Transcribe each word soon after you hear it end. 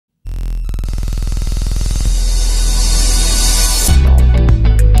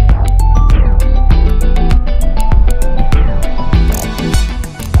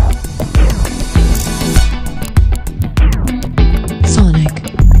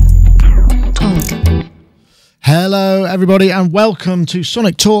everybody, and welcome to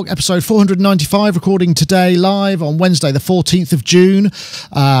Sonic Talk, episode 495, recording today live on Wednesday, the 14th of June.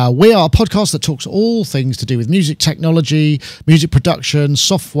 We are a podcast that talks all things to do with music technology, music production,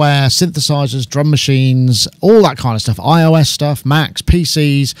 software, synthesizers, drum machines, all that kind of stuff, iOS stuff, Macs,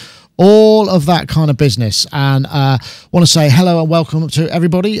 PCs, all of that kind of business. And want to say hello and welcome to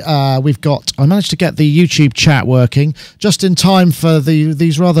everybody. I managed to get the YouTube chat working just in time for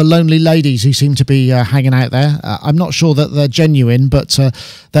these rather lonely ladies who seem to be hanging out there. I'm not sure that they're genuine, but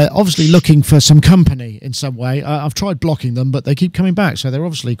they're obviously looking for some company in some way. I've tried blocking them, but they keep coming back, so they're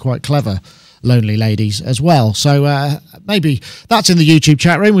obviously quite clever lonely ladies as well. So maybe that's in the YouTube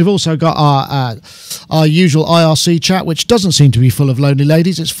chat room. We've also got our usual IRC chat, which doesn't seem to be full of lonely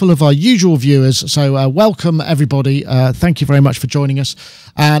ladies. It's full of our usual viewers. So welcome everybody. Thank you very much for joining us.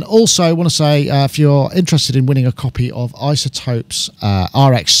 And also I want to say, if you're interested in winning a copy of Isotope's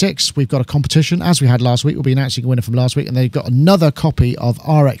RX6, we've got a competition as we had last week. We'll be announcing a winner from last week, and they've got another copy of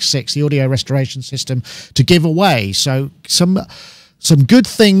RX6, the audio restoration system, to give away. So some good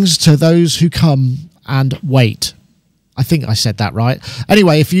things to those who come and wait. I think I said that right.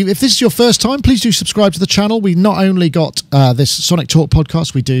 Anyway, if this is your first time, please do subscribe to the channel. We not only got this Sonic Talk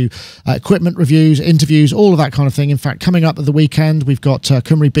podcast, we do equipment reviews, interviews, all of that kind of thing. In fact, coming up at the weekend, we've got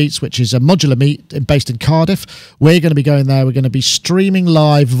Cymru Beats, which is a modular meet based in Cardiff. We're going to be going there. We're going to be streaming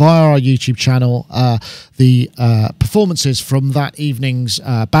live via our YouTube channel the performances from that evening's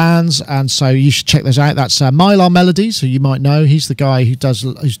bands, and so you should check those out. That's Mylar Melodies, who you might know. He's the guy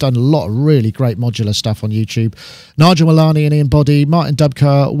who's done a lot of really great modular stuff on YouTube. Nigel Milani and Ian Boddy, Martin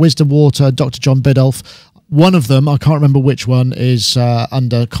Dubker, Wisdom Water, Dr. John Biddulph. One of them, I can't remember which one, is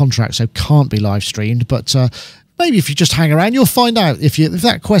under contract, so can't be live streamed, but maybe if you just hang around, you'll find out. If those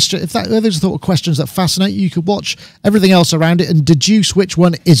are questions that fascinate you, you could watch everything else around it and deduce which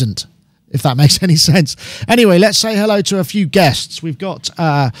one isn't, if that makes any sense. Anyway, let's say hello to a few guests. We've got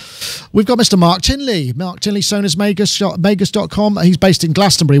Mr. Mark Tinley. Mark Tinley, Magus.com. He's based in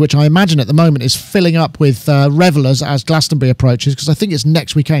Glastonbury, which I imagine at the moment is filling up with revellers as Glastonbury approaches, because I think it's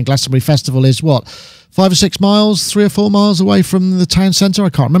next weekend. Glastonbury Festival is what, 5 or 6 miles, 3 or 4 miles away from the town centre? I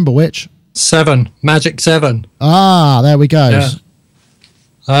can't remember which. 7. Magic 7. Ah, there we go.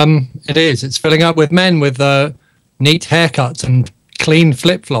 Yeah. It is. It's filling up with men with neat haircuts and clean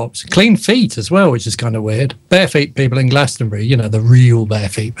flip-flops, clean feet as well, which is kind of weird. Bare feet people in Glastonbury, you know, the real bare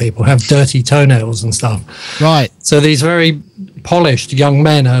feet people, have dirty toenails and stuff. Right. So these very polished young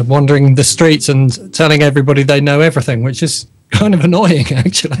men are wandering the streets and telling everybody they know everything, which is kind of annoying,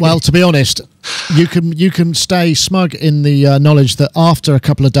 actually. Well, to be honest, you can stay smug in the knowledge that after a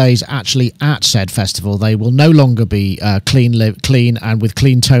couple of days actually at said festival, they will no longer be clean and with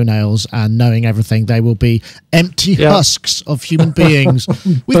clean toenails and knowing everything. They will be empty husks of human beings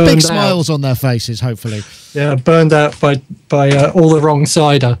with big smiles on their faces, hopefully. Yeah, burned out by all the wrong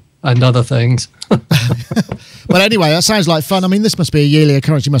cider and other things. Well, anyway, that sounds like fun. I mean, this must be a yearly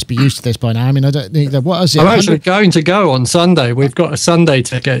occurrence. You must be used to this by now. I mean, I don't think what is it? I'm actually going to go on Sunday. We've got a Sunday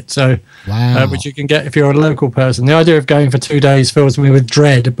ticket, so wow. Which you can get if you're a local person. The idea of going for 2 days fills me with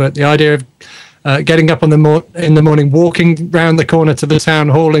dread, but the idea of getting up in the morning, walking round the corner to the town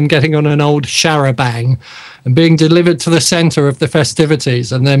hall and getting on an old char-a-bang and being delivered to the centre of the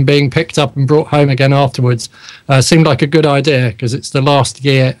festivities and then being picked up and brought home again afterwards seemed like a good idea, because it's the last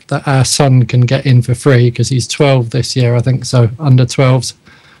year that our son can get in for free, because he's 12 this year, I think, so under 12s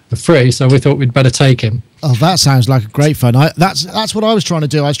for free, so we thought we'd better take him. Oh, that sounds like a great fun. That's what I was trying to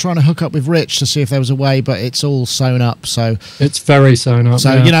do. I was trying to hook up with Rich to see if there was a way, but it's all sewn up. So it's very sewn up.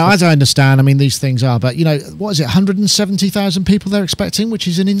 So, you know, as I understand, I mean, these things are, but, you know, what is it, 170,000 people they're expecting, which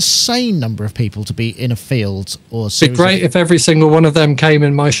is an insane number of people to be in a field or series. It'd be great if every single one of them came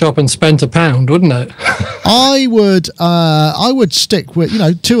in my shop and spent £1, wouldn't it? I would stick with, you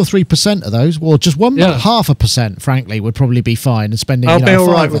know, 2 or 3% of those, or just 0.5%, frankly, would probably be fine. And spending, I'll be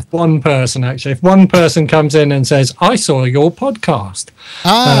all right with one person, actually. If one person comes in and says, I saw your podcast.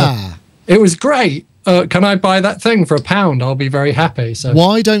 It was great. Can I buy that thing for £1? I'll be very happy. So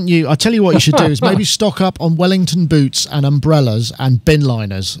why don't you? I'll tell you what you should do is maybe stock up on Wellington boots and umbrellas and bin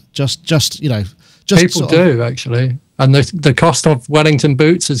liners. Just you know, just people do actually. And the cost of Wellington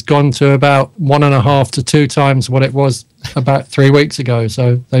boots has gone to about 1.5 to 2 times what it was about 3 weeks ago.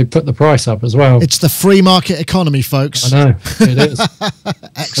 So they put the price up as well. It's the free market economy, folks. I know, it is.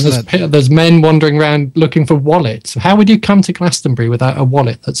 Excellent. And there's men wandering around looking for wallets. How would you come to Glastonbury without a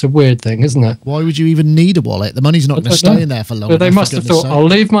wallet? That's a weird thing, isn't it? Why would you even need a wallet? The money's not going to stay in there for long. But they must have thought, I'll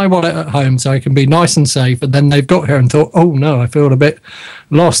leave my wallet at home so I can be nice and safe. And then they've got here and thought, oh no, I feel a bit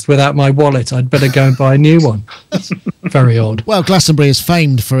lost without my wallet. I'd better go and buy a new one. Very odd. Well, Glastonbury is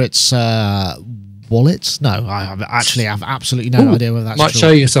famed for its wallets? No, I have absolutely no idea whether that's might true.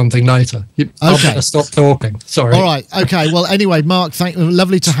 show you something later. I'll better stop talking. Sorry. All right. Okay. Well, anyway, Marc,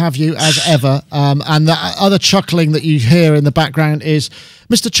 lovely to have you as ever. And the other chuckling that you hear in the background is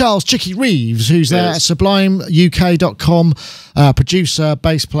Mr. Charles Chicky Reeves, who's there at SublimeUK.com, producer,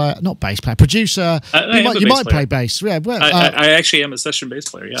 producer. You might play bass. Yeah. Well, I actually am a session bass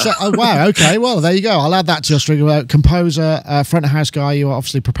player. Yeah. So, oh wow. Okay. Well, there you go. I'll add that to your string. Composer, front of house guy. You are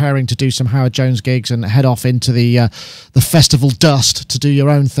obviously preparing to do some Howard Jones gigs and head off into the festival dust to do your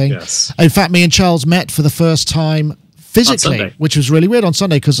own thing. Yes. In fact, me and Charles met for the first time physically, which was really weird on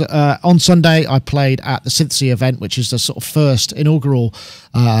Sunday, because on Sunday I played at the Synthsy event, which is the sort of first inaugural,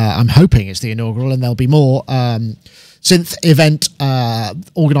 I'm hoping it's the inaugural, and there'll be more, synth event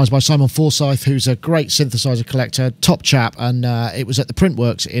organised by Simon Forsyth, who's a great synthesizer collector, top chap, and it was at the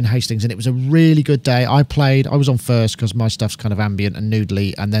Printworks in Hastings, and it was a really good day. I was on first because my stuff's kind of ambient and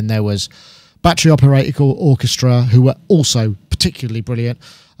noodly, and then there was Battery Operated Orchestra, who were also particularly brilliant,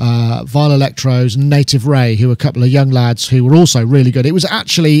 Vile Electros, and Native Ray, who were a couple of young lads who were also really good. It was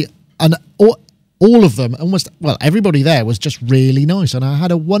actually all of them, everybody there was just really nice, and I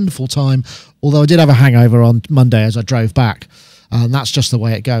had a wonderful time, although I did have a hangover on Monday as I drove back, and that's just the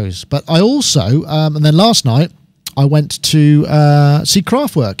way it goes. But I also, and then last night, I went to see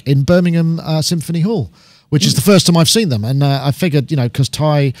Kraftwerk in Birmingham Symphony Hall, which is the first time I've seen them. And I figured, because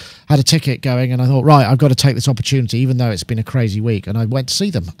Ty had a ticket going, and I thought, right, I've got to take this opportunity, even though it's been a crazy week. And I went to see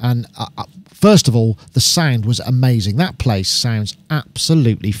them. And first of all, the sound was amazing. That place sounds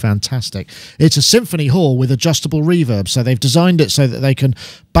absolutely fantastic. It's a symphony hall with adjustable reverb. So they've designed it so that they can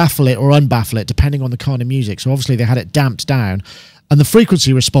baffle it or unbaffle it, depending on the kind of music. So obviously they had it damped down. And the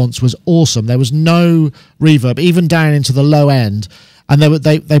frequency response was awesome. There was no reverb, even down into the low end. And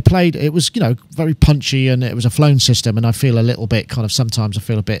they played, it was, very punchy, and it was a flown system, and I feel a little bit sometimes I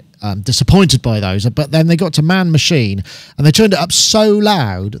feel a bit disappointed by those. But then they got to Man Machine, and they turned it up so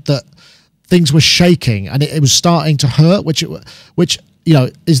loud that things were shaking, and it was starting to hurt, which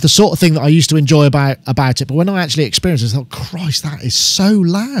is the sort of thing that I used to enjoy about it. But when I actually experienced it, I thought, Christ, that is so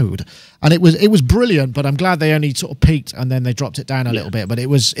loud. And it was brilliant, but I'm glad they only sort of peaked and then they dropped it down a little bit. But it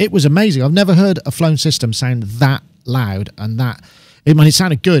was amazing. I've never heard a flown system sound that loud and that. It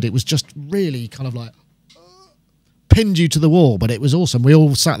sounded good. It was just really kind of like pinned you to the wall, but it was awesome. We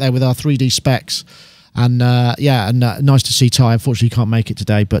all sat there with our 3D specs, and nice to see Ty. Unfortunately, he can't make it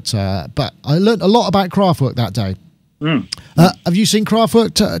today, but I learned a lot about Kraftwerk that day. Have you seen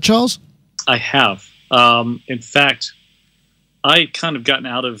Kraftwerk, Charles? I have. In fact, I kind of gotten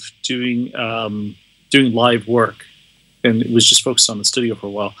out of doing live work, and was just focused on the studio for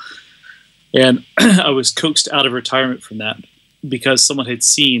a while. And I was coaxed out of retirement from that, because someone had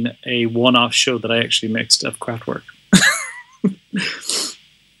seen a one-off show that I actually mixed of Kraftwerk. It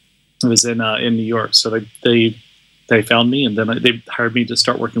was in New York, so they found me, and then they hired me to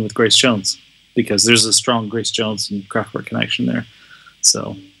start working with Grace Jones, because there's a strong Grace Jones and Kraftwerk connection there.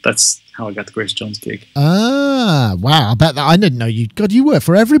 So that's how I got the Grace Jones gig. Ah, wow! I bet that I didn't know you. God, you work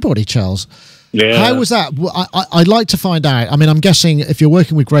for everybody, Charles. Yeah. How was that? I'd like to find out. I mean, I'm guessing if you're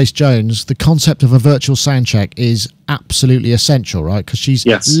working with Grace Jones, the concept of a virtual sound check is absolutely essential, right? Because she's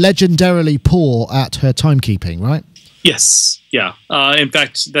legendarily poor at her timekeeping, right? Yes. Yeah. In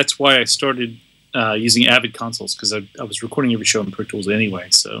fact, that's why I started using Avid consoles, because I was recording every show in Pro Tools anyway.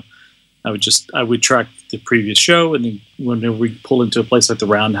 So I would track the previous show, and then whenever we pull into a place like the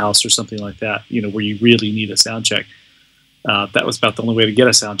Roundhouse or something like that, where you really need a sound check, that was about the only way to get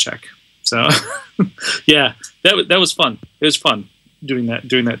a sound check. So, yeah, that was fun. It was fun doing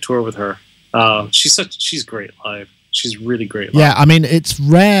that tour with her. She's great live. She's really great live. Yeah, I mean, it's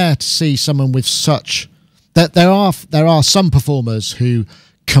rare to see someone with such that there are some performers who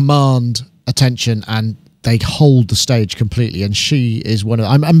command attention and they hold the stage completely, and she is one of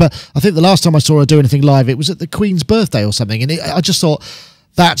them. I remember, I think the last time I saw her do anything live, it was at the Queen's birthday or something, and I just thought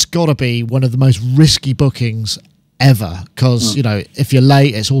that's got to be one of the most risky bookings ever, because if you're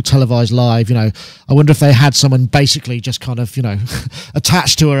late, it's all televised live. I wonder if they had someone basically just kind of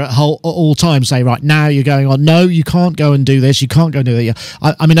attached to her at all times, say, right, now you're going on, no, you can't go and do this, you can't go and do that.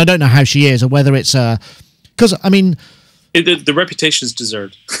 I mean, I don't know how she is, or whether it's because I mean, the reputation is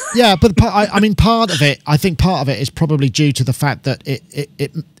deserved. Yeah, but I mean, part of it is probably due to the fact that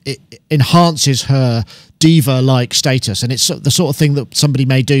it enhances her diva-like status, and it's the sort of thing that somebody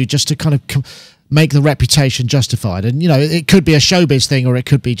may do just to kind of make the reputation justified. And it could be a showbiz thing, or it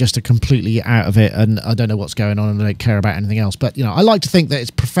could be just a completely out of it, and I don't know what's going on, and I don't care about anything else. But I like to think that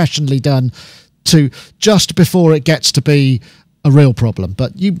it's professionally done to just before it gets to be a real problem.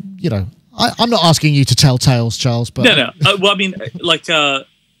 But I'm not asking you to tell tales, Charles. But no. Well, I mean, like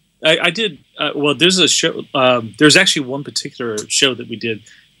I did. Well, there's a show. There's actually one particular show that we did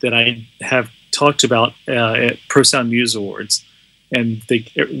that I have talked about at Pro Sound Muse Awards, and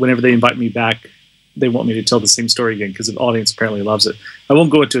whenever they invite me back, they want me to tell the same story again because the audience apparently loves it. I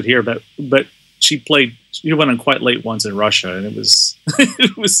won't go into it here, but she went on quite late once in Russia, and it was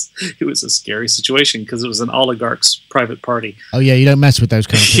it was a scary situation because it was an oligarch's private party. Oh yeah, you don't mess with those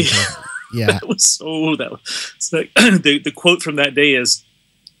kind of people. Yeah. The quote from that day is,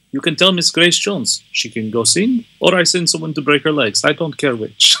 "You can tell Miss Grace Jones she can go sing, or I send someone to break her legs. I don't care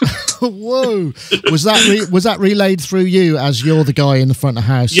which." Whoa! Was that relayed through you as you're the guy in the front of the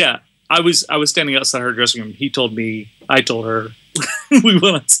house? Yeah, I was standing outside her dressing room. He told me, I told her. We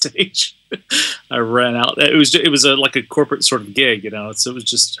went on stage. I ran out. It was like a corporate sort of gig, So it was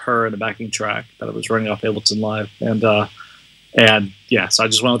just her and a backing track that I was running off Ableton Live, and yeah, so I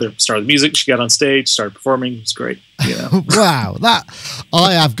just went out there, started the music. She got on stage, started performing. It was great. Wow,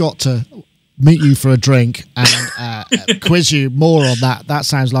 I have got to meet you for a drink and quiz you more on that. That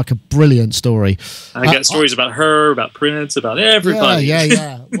sounds like a brilliant story. I got stories about her, about Prince, about everybody.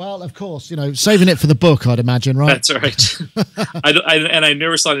 Yeah. Well, of course, saving it for the book, I'd imagine, right? That's right. I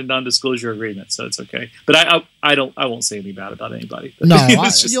never signed a non-disclosure agreement, so it's okay. But I won't say anything bad about anybody. No,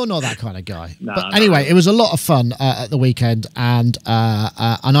 you're not that kind of guy. But anyway, it was a lot of fun at the weekend, and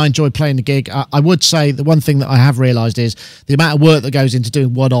I enjoyed playing the gig. I would say the one thing that I have realised is the amount of work that goes into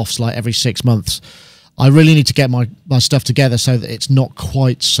doing one-offs like every 6 months. I really need to get my stuff together so that it's not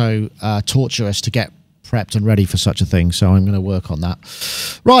quite so torturous to get prepped and ready for such a thing. So I'm going to work on that.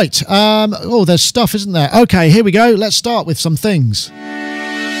 Right. There's stuff, isn't there? Okay, here we go. Let's start with some things.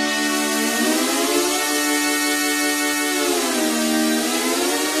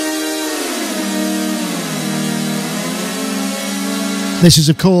 This is,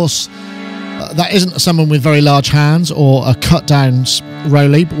 of course, that isn't someone with very large hands or a cut-down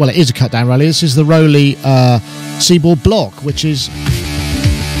Roli. Well, it is a cut-down Roli. This is the Roli Seaboard block, which is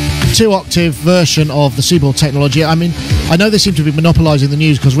a 2-octave version of the Seaboard technology. I mean, I know they seem to be monopolising the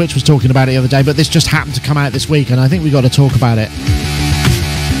news because Rich was talking about it the other day, but this just happened to come out this week, and I think we've got to talk about it.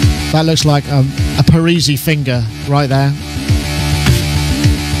 That looks like a Parisi finger right there.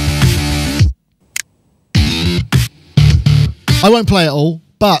 I won't play it all,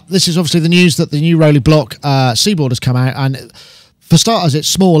 but this is obviously the news that the new Roli block Seaboard has come out, and for starters, it's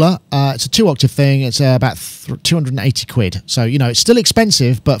smaller. It's a 2-octave thing. It's about 280 quid. So, it's still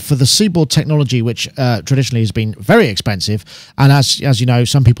expensive, but for the Seaboard technology, which traditionally has been very expensive, and as you know,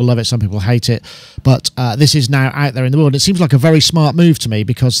 some people love it, some people hate it, but this is now out there in the world. It seems like a very smart move to me,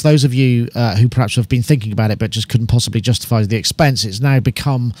 because those of you who perhaps have been thinking about it but just couldn't possibly justify the expense, it's now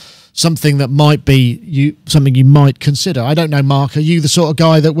become something that might be something you might consider. I don't know, Mark, are you the sort of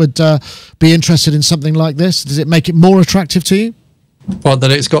guy that would be interested in something like this? Does it make it more attractive to you? Well, that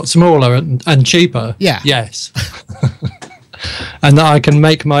it's got smaller and cheaper. Yeah. Yes. And that I can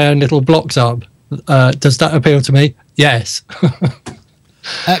make my own little blocks up. Does that appeal to me? Yes.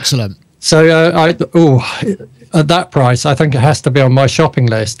 Excellent. So, at that price, I think it has to be on my shopping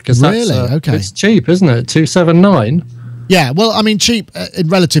list, because really? Okay. It's cheap, isn't it? $279. Yeah, well, I mean, cheap in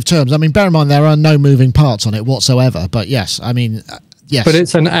relative terms. I mean, bear in mind there are no moving parts on it whatsoever. But yes, I mean. Yes. But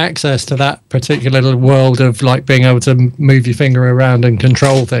it's an access to that particular little world of like being able to move your finger around and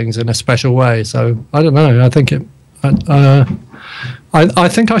control things in a special way. So I don't know. I think I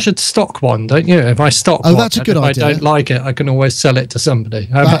think I should stock one, don't you? If I stock one, that's a good idea. If I don't like it, I can always sell it to somebody.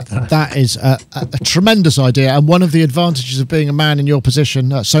 How about that? That is a tremendous idea, and one of the advantages of being a man in your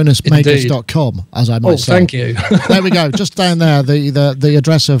position at sonusmakers.com, as I might say. Thank you. There we go. Just down there, the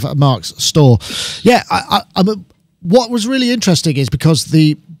address of Mark's store. Yeah, I'm what was really interesting is because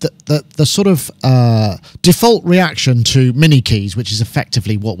the sort of default reaction to mini keys, which is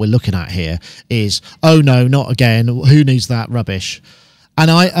effectively what we're looking at here, is, oh no, not again, who needs that rubbish?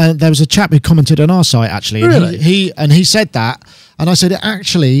 And there was a chap who commented on our site, actually, and really? he said that, and I said,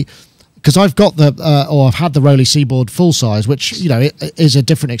 actually, because I've got I've had the Roli Seaboard full size, which, it is a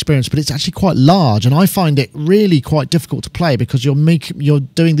different experience, but it's actually quite large, and I find it really quite difficult to play because you're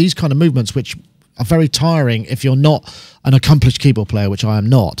doing these kind of movements which are very tiring if you're not an accomplished keyboard player, which I am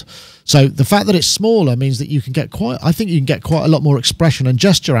not. So the fact that it's smaller means that you can get quite a lot more expression and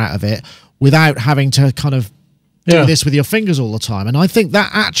gesture out of it without having to kind of do this with your fingers all the time. And I think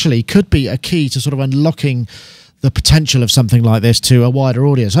that actually could be a key to sort of unlocking the potential of something like this to a wider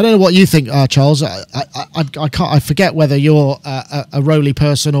audience. I don't know what you think, Charles. I forget whether you're a Roli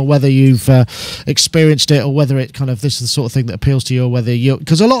person or whether you've experienced it, or whether it this is the sort of thing that appeals to you, or whether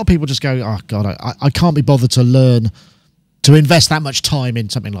because a lot of people just go, oh God, I can't be bothered to learn to invest that much time in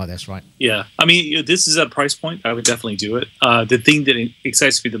something like this, right? Yeah, I mean, this is at a price point. I would definitely do it. The thing that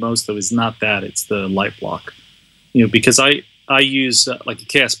excites me the most, though, is not that; it's the light block. Because I use like a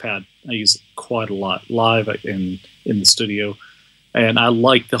KS pad. I use it quite a lot live in the studio, and I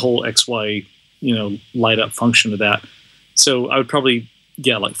like the whole XY light up function of that. So I would probably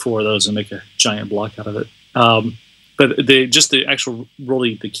get like 4 of those and make a giant block out of it. But the actual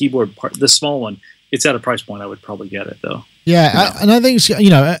Roli, the keyboard part, the small one, it's at a price point. I would probably get it though. Yeah, and I think it's,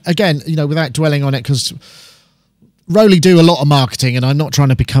 again, without dwelling on it, because Roli do a lot of marketing, and I'm not trying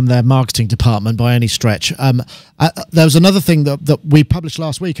to become their marketing department by any stretch. There was another thing that we published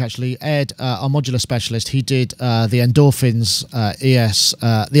last week, actually. Ed, our modular specialist, he did the Endorphins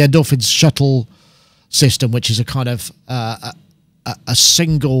the Endorphins shuttle system, which is a kind of a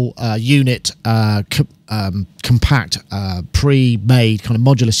single unit compact pre-made kind of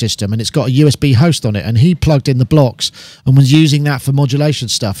modular system, and it's got a USB host on it, and he plugged in the blocks and was using that for modulation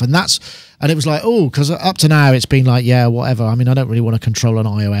stuff, and it was like, oh, because up to now it's been like, yeah, whatever, I mean, I don't really want to control an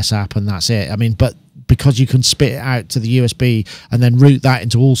iOS app and that's it. I mean, but because you can spit it out to the USB and then route that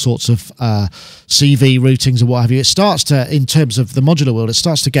into all sorts of CV routings or what have you, it starts to, in terms of the modular world, it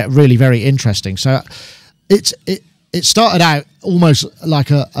starts to get really very interesting. So it started out almost like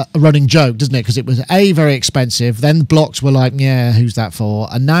a running joke, doesn't it? Because it was very expensive. Then blocks were like, yeah, who's that for?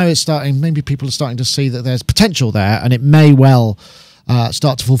 And now it's starting, maybe people are starting to see that there's potential there, and it may well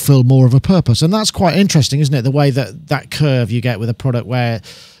start to fulfill more of a purpose. And that's quite interesting, isn't it? The way that curve you get with a product where,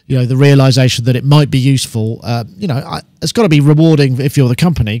 the realization that it might be useful, it's got to be rewarding if you're the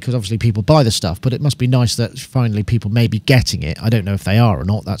company, because obviously people buy the stuff, but it must be nice that finally people may be getting it. I don't know if they are or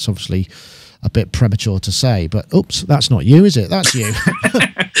not. That's obviously a bit premature to say, but oops, that's not you, is it? That's you.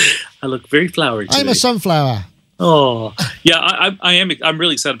 I look very flowery today. I'm a sunflower. Oh, yeah, I am. I'm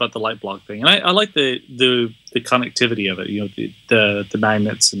really excited about the light block thing, and I like the connectivity of it. The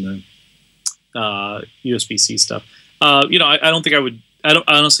magnets and the USB-C stuff. I don't think I would. I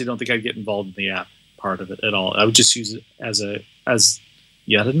honestly don't think I'd get involved in the app part of it at all. I would just use it as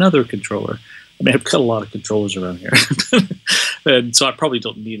yet another controller. I mean, I've got a lot of controllers around here, and so I probably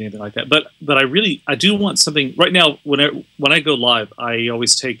don't need anything like that. But I do want something right now. When I go live, I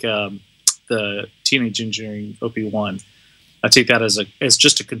always take the Teenage Engineering OP1. I take that as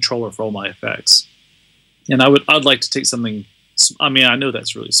just a controller for all my effects, and I'd like to take something. I mean, I know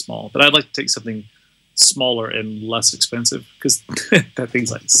that's really small, but I'd like to take something smaller and less expensive, because that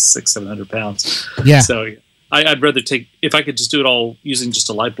thing's like 600-700 pounds. Yeah. So I'd rather take, if I could just do it all using just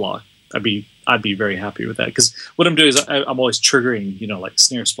a light block, I'd be very happy with that, because what I'm doing is I'm always triggering, like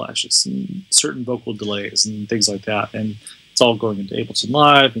snare splashes and certain vocal delays and things like that, and it's all going into Ableton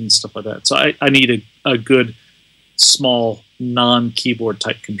Live and stuff like that. So I need a good small non-keyboard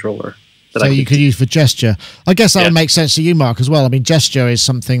type controller. So you could use for gesture. I guess that would make sense to you, Mark, as well. I mean, gesture is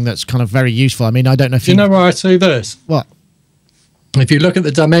something that's kind of very useful. I mean, I don't know if you know where I see this. What? If you look at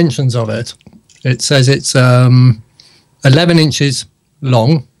the dimensions of it, it says it's 11 inches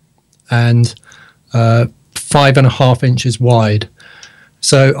long and 5.5 inches wide.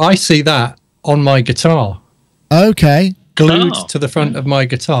 So I see that on my guitar. Okay. Glued to the front of my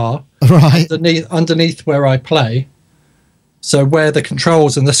guitar. Right. Underneath where I play. So where the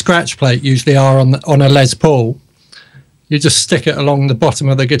controls and the scratch plate usually are on a Les Paul, you just stick it along the bottom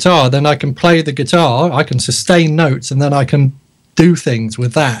of the guitar. Then I can play the guitar, I can sustain notes, and then I can do things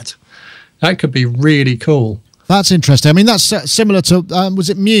with that. That could be really cool. That's interesting. I mean, that's similar to, was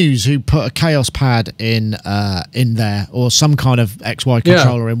it Muse who put a Chaos pad in there, or some kind of XY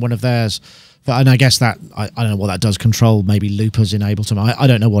controller in one of theirs? And I guess that, I don't know what that does, control maybe loopers in Ableton. I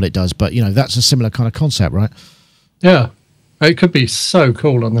don't know what it does, but, that's a similar kind of concept, right? Yeah. It could be so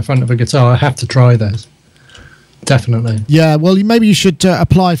cool on the front of a guitar. I have to try those. Definitely. Yeah, well, maybe you should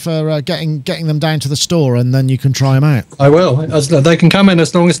apply for getting them down to the store, and then you can try them out. I will. They can come in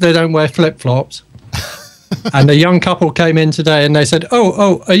as long as they don't wear flip-flops. And a young couple came in today, and they said,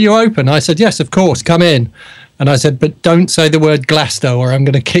 oh, are you open? I said, yes, of course, come in. And I said, but don't say the word Glasto or I'm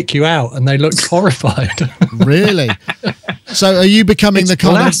going to kick you out. And they looked horrified. Really? So are you becoming the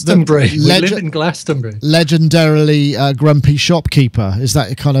kind Glastonbury. We live in Glastonbury. Legendarily grumpy shopkeeper? Is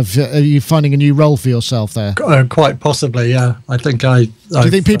that kind of, are you finding a new role for yourself there? Quite possibly, yeah. I think do you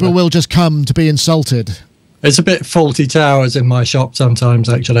think people will just come to be insulted? It's a bit faulty towers in my shop sometimes,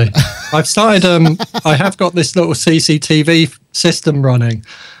 actually. I've started, I have got this little CCTV system running.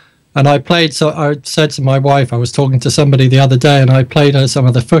 And I said to my wife, I was talking to somebody the other day, and I played her some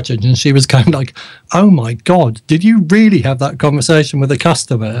of the footage, and she was kind of like, oh my God, did you really have that conversation with a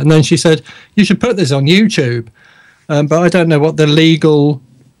customer? And then she said, you should put this on YouTube. But I don't know what the legal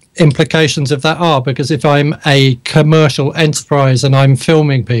implications of that are, because if I'm a commercial enterprise and I'm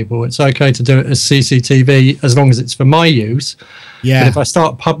filming people, it's okay to do it as CCTV as long as it's for my use. Yeah. But if I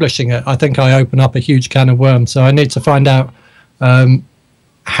start publishing it, I think I open up a huge can of worms. So I need to find out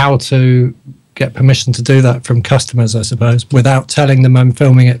how to get permission to do that from customers, I suppose, without telling them I'm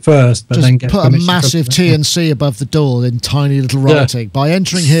filming it first. But just then get put a massive TNC above the door in tiny little writing. Yeah. By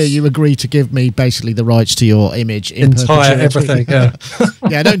entering here, you agree to give me basically the rights to your image. Entire everything, yeah.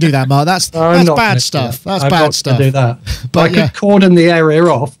 Yeah, don't do that, Mark. That's bad stuff. That's bad stuff. To do that. But I could cordon the area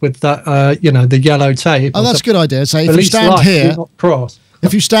off with that, the yellow tape. Oh, that's a good idea. So if you stand here, cross.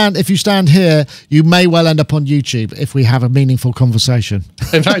 If you stand here, you may well end up on YouTube if we have a meaningful conversation.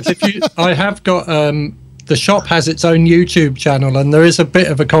 In fact, I have got the shop has its own YouTube channel, and there is a bit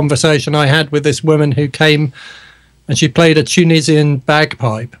of a conversation I had with this woman who came, and she played a Tunisian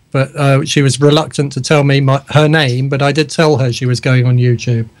bagpipe, but she was reluctant to tell me her name, but I did tell her she was going on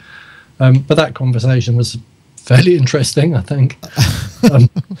YouTube. But that conversation was fairly interesting, I think.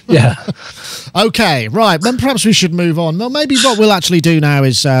 Yeah. Okay, right. Then perhaps we should move on. Well, maybe what we'll actually do now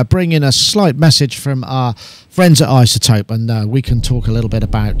is bring in a slight message from our friends at Isotope, and we can talk a little bit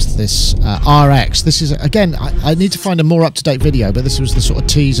about this RX. This is, again, I need to find a more up-to-date video, but this was the sort of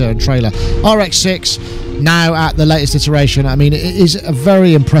teaser and trailer. RX6, now at the latest iteration. I mean, it is a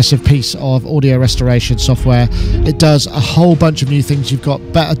very impressive piece of audio restoration software. It does a whole bunch of new things. You've got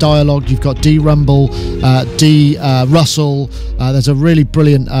better dialogue, you've got de-rumble, de-rustle. There's a really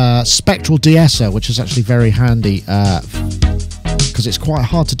brilliant spectral de-esser, which is actually very handy because it's quite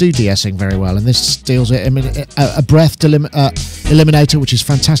hard to do de-essing very well, and this deals with a breath eliminator, which is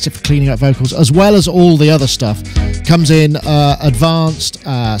fantastic for cleaning up vocals, as well as all the other stuff. Comes in advanced,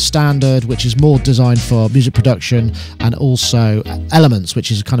 standard, which is more designed for music production, and also Elements,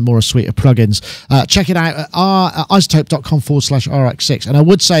 which is kind of more a suite of plugins. Check it out at isotope.com/RX6. And I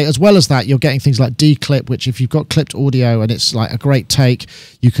would say, as well as that, you're getting things like declip, which if you've got clipped audio and it's like a great take,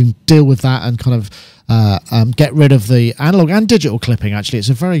 you can deal with that and kind of get rid of the analog and digital clipping. Actually, it's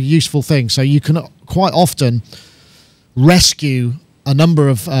a very useful thing. So you can quite often rescue a number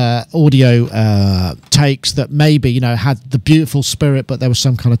of audio takes that maybe had the beautiful spirit, but there was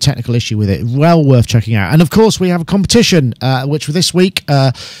some kind of technical issue with it. Well worth checking out. And of course, we have a competition, which for this week,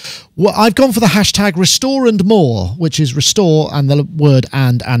 I've gone for the hashtag Restore and More, which is restore and the word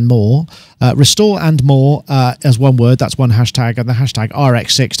and more. Restore and more as one word. That's one hashtag, and the hashtag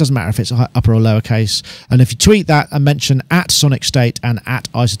RX6. Doesn't matter if it's upper or lowercase. And if you tweet that and mention at Sonicstate and at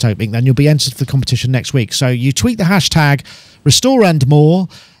Isotope Inc., then you'll be entered for the competition next week. So you tweet the hashtag Restore and More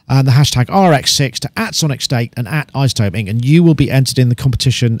and the hashtag RX6 to at Sonicstate and at Isotope Inc., and you will be entered in the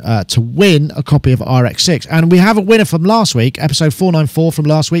competition to win a copy of RX6. And we have a winner from last week, episode 494 from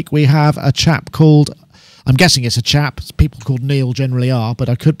last week. We have a chap called, I'm guessing it's a chap, people called Neil generally are, but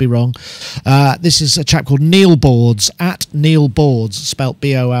I could be wrong. This is a chap called Neil Boards, at Neil Boards, spelt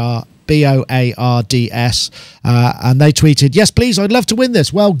Boards, and they tweeted, yes please, I'd love to win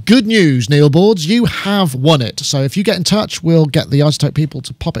this. Well, good news, Neil Boards, you have won it. So if you get in touch, we'll get the Isotope people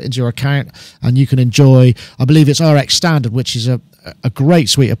to pop it into your account, and you can enjoy, I believe it's RX Standard, which is a great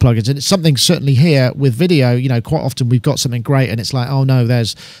suite of plugins, and it's something certainly here with video, quite often we've got something great and it's like, oh no,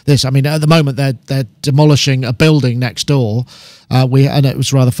 there's this. I mean, at the moment they're demolishing a building next door. And it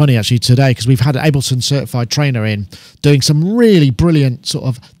was rather funny actually today, because we've had an Ableton certified trainer in doing some really brilliant sort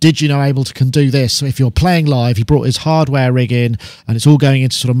of, did you know Ableton can do this? So if you're playing live, he brought his hardware rig in, and it's all going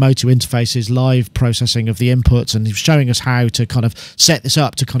into sort of Moto interfaces, live processing of the inputs, and he was showing us how to kind of set this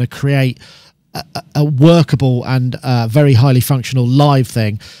up to kind of create a workable and very highly functional live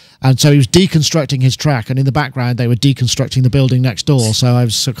thing. And so he was deconstructing his track, and in the background they were deconstructing the building next door. So I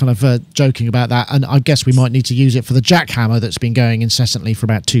was kind of joking about that, and I guess we might need to use it for the jackhammer that's been going incessantly for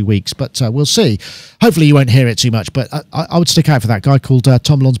about 2 weeks, but we'll see. Hopefully you won't hear it too much, but I would stick out for that guy called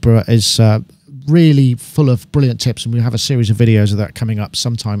Tom Lonsborough. Is really full of brilliant tips, and we have a series of videos of that coming up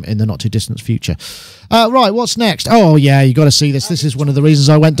sometime in the not too distant future. Right, what's next? Oh yeah, you got to see this. This is one of the reasons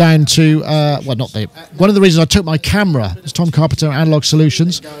I went down to one of the reasons I took my camera. It's Tom Carpenter, Analogue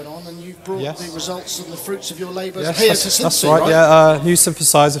Solutions. Brought the results and the fruits of your labour here to Cincy, that's right. Yeah, new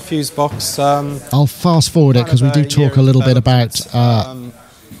synthesizer, Fusebox. I'll fast forward it because we do talk a little bit about.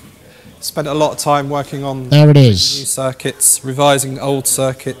 Spent a lot of time working on there it is. New circuits, revising old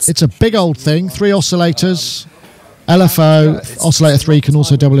circuits. It's a big old thing. 3 oscillators, LFO, oscillator 3 can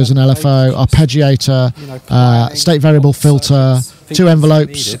also double as an LFO, arpeggiator, state variable filter, 2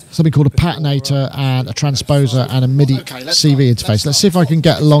 envelopes, something called a patinator, and a transposer, and a MIDI CV interface. Let's see if I can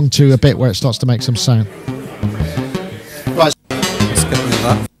get along to a bit where it starts to make some sound. Right, let's get rid of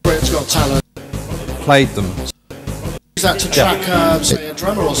that. Where it's got talent. Played them. Is that to track, say, a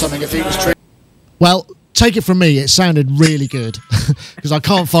drummer or something if he was Well, take it from me, it sounded really good because I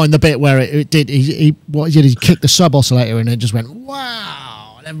can't find the bit where it did. He kicked the sub oscillator and it just went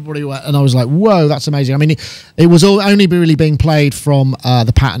wow, and everybody went, and I was like, whoa, that's amazing. I mean, it was only really being played from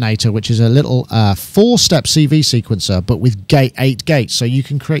the Patinator, which is a little 4-step CV sequencer, but with 8 gates, so you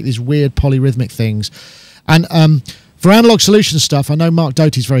can create these weird polyrhythmic things. And for Analog Solutions stuff, I know Marc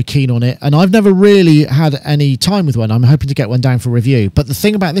Doty's very keen on it, and I've never really had any time with one. I'm hoping to get one down for review. But the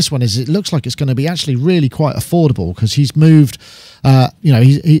thing about this one is it looks like it's going to be actually really quite affordable because he's moved,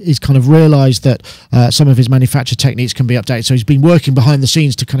 he's kind of realised that some of his manufacture techniques can be updated. So he's been working behind the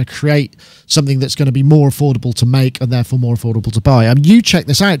scenes to kind of create something that's going to be more affordable to make and therefore more affordable to buy. You checked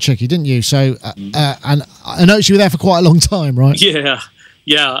this out, Chicky, didn't you? So, and I noticed you were there for quite a long time, right? Yeah.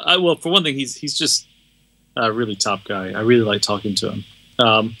 Well, for one thing, he's just a really top guy. I really like talking to him,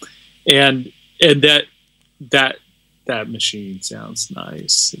 and that machine sounds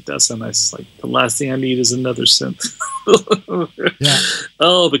nice. It does sound nice. It's like the last thing I need is another synth. Yeah.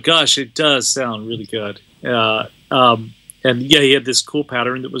 Oh, but gosh, it does sound really good. And yeah, he had this cool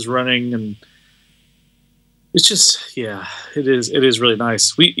pattern that was running, and it's just it is really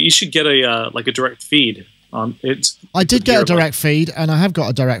nice. You should get a direct feed. I did get a direct feed, and I have got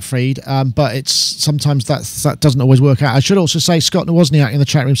a direct feed, but it's sometimes that doesn't always work out. I should also say Scott Wozniak in the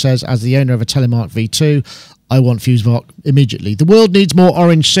chat room says, as the owner of a Telemark V2, I want Fusebox immediately. The world needs more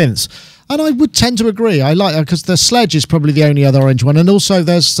orange synths, and I would tend to agree. I like that because the Sledge is probably the only other orange one, and also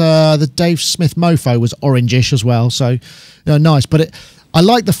there's the Dave Smith Mofo was orangish as well, so nice. But I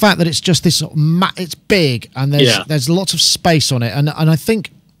like the fact that it's just this it's big, and there's lots of space on it, and I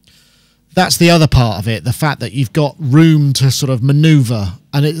think that's the other part of it, the fact that you've got room to sort of maneuver,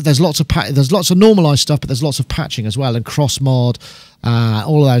 and there's lots of normalized stuff, but there's lots of patching as well, and cross mod,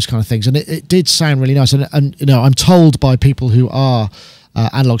 all of those kind of things, and it did sound really nice. And I'm told by people who are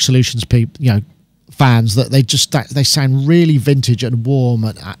Analog Solutions fans that they sound really vintage and warm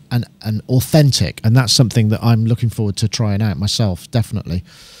and authentic, and that's something that I'm looking forward to trying out myself, definitely.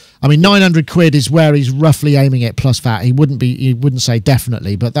 I mean, 900 quid is where he's roughly aiming it plus VAT. He wouldn't say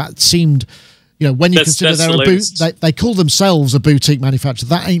definitely, but that seemed, when you consider they call themselves a boutique manufacturer.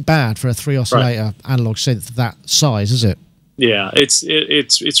 That ain't bad for a 3 oscillator analog synth that size, is it? Yeah, it's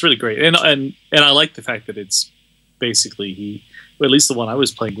really great, and I like the fact that it's basically at least the one I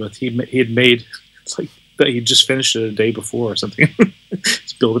was playing with, he had made like that he just finished it a day before or something.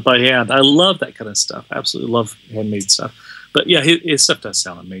 He's built it by hand. I love that kind of stuff. Absolutely love handmade stuff. But yeah, his stuff does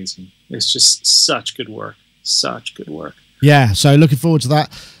sound amazing. It's just such good work. Such good work. Yeah, so looking forward to that.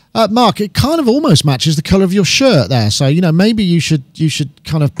 Marc, it kind of almost matches the colour of your shirt there. So, maybe you should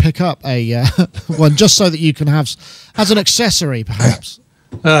kind of pick up a one just so that you can have as an accessory, perhaps.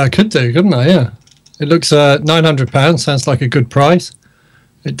 Could do, couldn't I? Yeah. It looks £900. Sounds like a good price.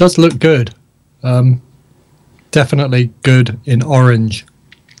 It does look good. Definitely good in orange.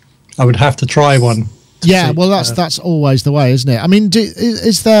 I would have to try one. Yeah, well, that's always the way, isn't it? I mean,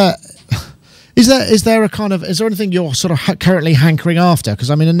 is there anything you're sort of currently hankering after?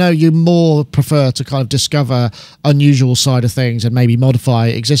 Because I mean, I know you more prefer to kind of discover unusual side of things and maybe modify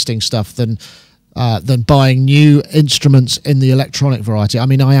existing stuff than buying new instruments in the electronic variety. I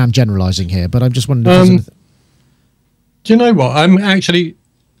mean, I am generalising here, but I'm just wondering. Do you know what? I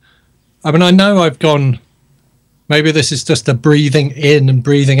know I've gone. Maybe this is just a breathing in and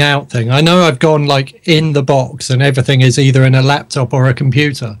breathing out thing. I know I've gone like in the box and everything is either in a laptop or a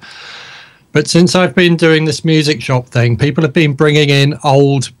computer. But since I've been doing this music shop thing, people have been bringing in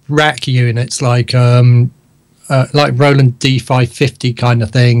old rack units like Roland D550 kind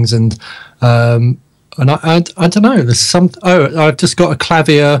of things. And I don't know, there's some... Oh, I've just got a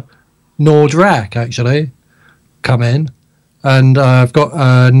Clavier Nord rack, actually, come in. And I've got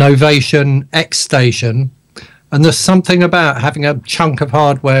a Novation X Station. And there's something about having a chunk of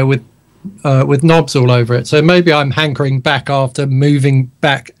hardware with knobs all over it. So maybe I'm hankering back after moving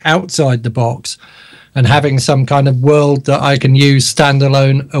back outside the box and having some kind of world that I can use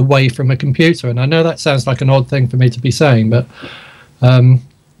standalone away from a computer. And I know that sounds like an odd thing for me to be saying, but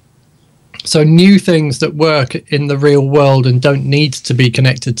so new things that work in the real world and don't need to be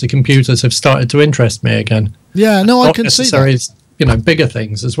connected to computers have started to interest me again. Yeah, no, I can see that. Bigger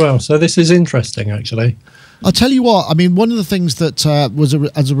things as well. So this is interesting, actually. I'll tell you what, I mean, one of the things that was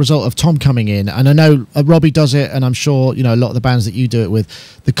as a result of Tom coming in, and I know Robbie does it, and I'm sure, a lot of the bands that you do it with,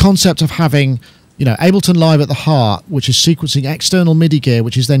 the concept of having, Ableton Live at the heart, which is sequencing external MIDI gear,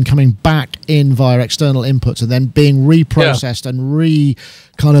 which is then coming back in via external inputs and then being reprocessed and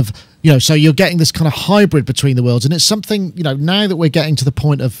kind of, so you're getting this kind of hybrid between the worlds. And it's something, now that we're getting to the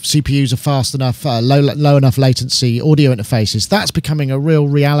point of CPUs are fast enough, low enough latency, audio interfaces, that's becoming a real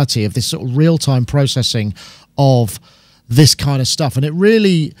reality of this sort of real-time processing of this kind of stuff. And it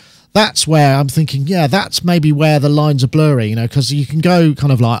really, that's where I'm thinking, that's maybe where the lines are blurry, because you can go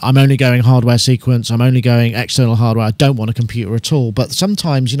kind of like, I'm only going hardware sequence, I'm only going external hardware, I don't want a computer at all. But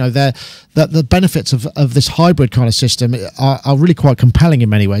sometimes, the benefits of this hybrid kind of system are really quite compelling in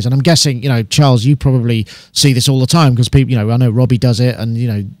many ways. And I'm guessing, Charles, you probably see this all the time because people, I know Robbie does it, and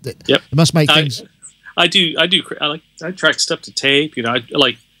it must make things. I do. I track stuff to tape.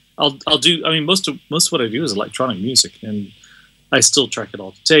 I'll do. I mean, most of what I do is electronic music, and I still track it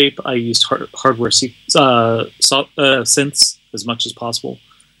all to tape. I used hardware synths as much as possible.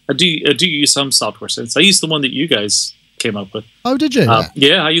 I do use some software synths. I use the one that you guys came up with. Oh, did you?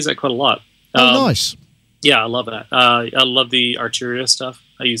 Yeah, I use that quite a lot. Oh, nice. Yeah, I love that. I love the Arturia stuff.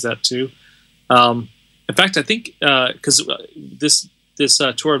 I use that too. In fact, I think because this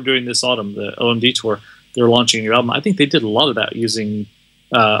tour I'm doing this autumn, the OMD tour, they're launching a new album. I think they did a lot of that using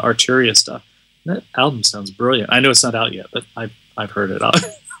Arturia stuff. That album sounds brilliant. I know it's not out yet, but I've heard it.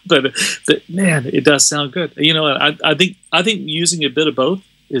 but man, it does sound good. I think using a bit of both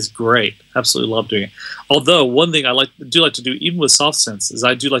is great. Absolutely love doing it. Although one thing I do like to do, even with soft synths, is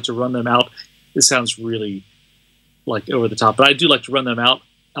I do like to run them out. It sounds really like over the top, but I do like to run them out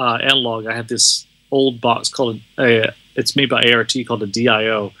analog. I have this old box called it's made by ART called a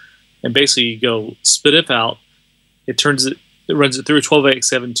DIO, and basically you go spit if out. It runs it through a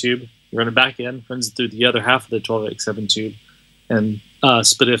 12AX7 tube. You run it back in, runs it through the other half of the 12AX7 tube, and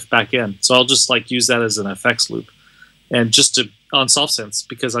spit if back in. So I'll just use that as an effects loop, and just on soft synths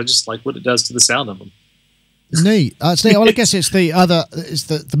because I just like what it does to the sound of them. Neat. It's neat. Well, I guess it's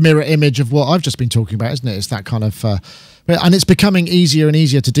the mirror image of what I've just been talking about, isn't it? It's that kind of, and it's becoming easier and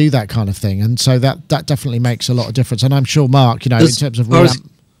easier to do that kind of thing, and so that definitely makes a lot of difference. And I'm sure, Mark, in terms of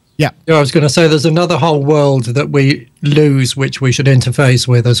yeah, I was going to say there's another whole world that we lose, which we should interface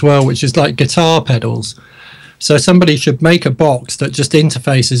with as well, which is like guitar pedals. So somebody should make a box that just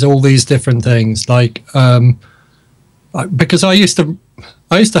interfaces all these different things, because I used to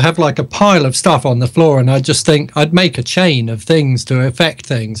have like a pile of stuff on the floor, and I just think I'd make a chain of things to affect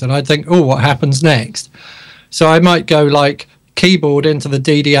things, and I'd think, oh, what happens next? So I might go like keyboard into the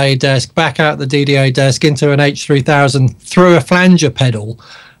DDA desk, back out the DDA desk into an H3000, through a flanger pedal,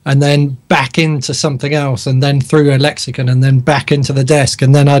 and then back into something else, and then through a lexicon, and then back into the desk,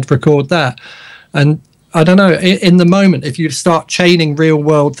 and then I'd record that. And I don't know, in the moment, if you start chaining real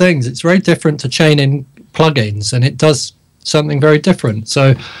world things, it's very different to chaining plugins, and it does something very different.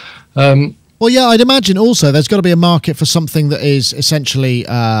 So well, yeah, I'd imagine also there's got to be a market for something that is essentially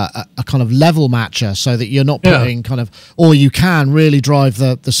a kind of level matcher, so that you're not putting or you can really drive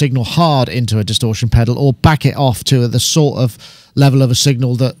the signal hard into a distortion pedal, or back it off to the sort of level of a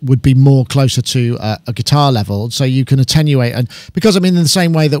signal that would be more closer to a guitar level, so you can attenuate. And because in the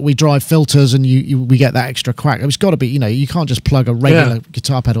same way that we drive filters and we get that extra quack, it's got to be, you can't just plug a regular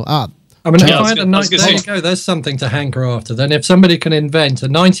guitar pedal up. I mean, there you go. There's something to hanker after. Then, if somebody can invent a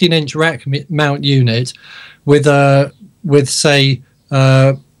 19-inch rack mount unit with say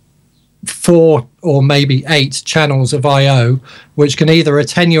 4 or maybe 8 channels of I/O, which can either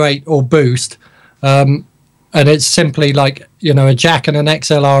attenuate or boost, and it's simply like a jack and an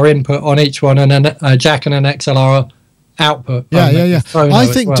XLR input on each one, and a jack and an XLR output. I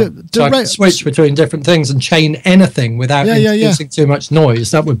think so I can switch between different things and chain anything without introducing too much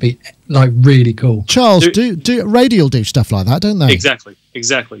noise. That would be really cool. Charles, do Radial do stuff like that, don't they? Exactly.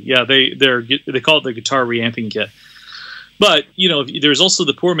 Yeah, they call it the guitar reamping kit. But there's also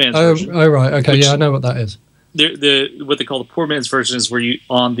the poor man's version. Oh right, okay, I know what that is. What they call the poor man's version is where you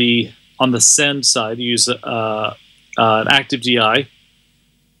on the send side you use an active DI.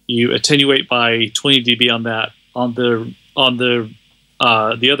 You attenuate by 20 dB on that. On the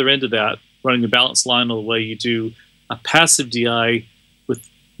other end of that, running the balance line all the way, you do a passive DI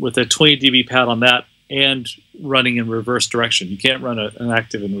with a 20 dB pad on that, and running in reverse direction. You can't run an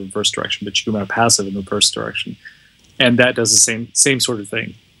active in reverse direction, but you can run a passive in reverse direction, and that does the same sort of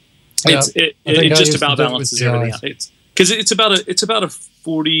thing. It just about balances everything out. It's about a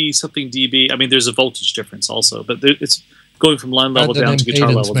 40 something dB. I mean, there's a voltage difference also, but it's going from line level And an down to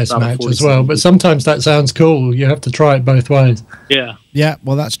guitar level. impedance About mismatch as well. But sometimes that sounds cool. You have to try it both ways. Yeah. Yeah,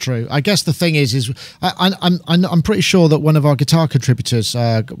 well, that's true. I guess the thing is I'm pretty sure that one of our guitar contributors,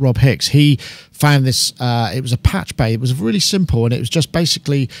 Rob Hicks, he found this. It was a patch bay. It was really simple, and it was just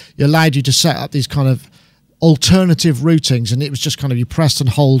basically it allowed you to set up these kind of alternative routings, and it was just kind of you pressed and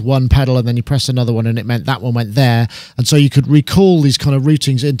hold one pedal and then you press another one and it meant that one went there, and so you could recall these kind of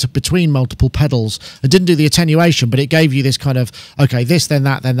routings into between multiple pedals. It didn't do the attenuation, but it gave you this kind of, okay, this then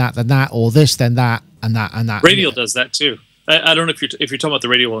that then that then that, or this then that and that and that. Radial does that too. I don't know if you're talking about the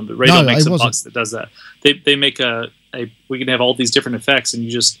Radial one, but Radial makes a box that does that. They make we can have all these different effects, and you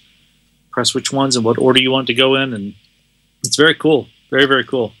just press which ones and what order you want to go in, and it's very cool, very, very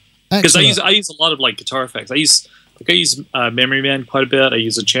cool. Because I use a lot of like guitar effects. I use Memory Man quite a bit. I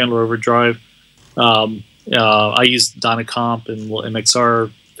use a Chandler Overdrive. I use Donna Comp and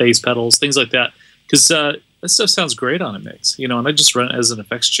MXR phase pedals, things like that. Because that stuff sounds great on a mix, and I just run it as an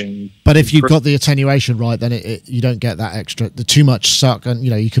effects chain. But if you've got the attenuation right, then you don't get that extra, the too much suck, and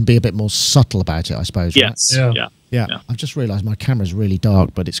you can be a bit more subtle about it, I suppose. Yes. Right? Yeah. I've just realised my camera's really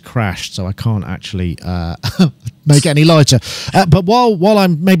dark, but it's crashed, so I can't actually make it any lighter. But while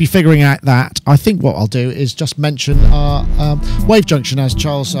I'm maybe figuring out that, I think what I'll do is just mention our Wavejunction, as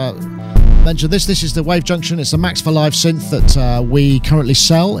Charles mentioned. This is the Wavejunction. It's a Max for Live synth that we currently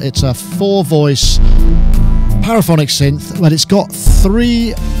sell. It's a 4-voice paraphonic synth, but it's got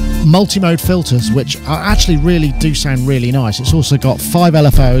 3 multi-mode filters, which actually really do sound really nice. It's also got 5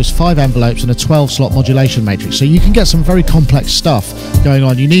 LFOs, 5 envelopes, and a 12-slot modulation matrix, so you can get some very complex stuff going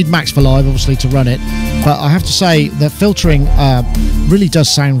on. You need Max for Live, obviously, to run it, but I have to say the filtering really does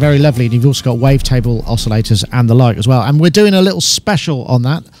sound very lovely, and you've also got wavetable oscillators and the like as well. And we're doing a little special on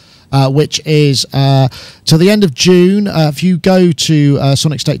that, which is till the end of June. If you go to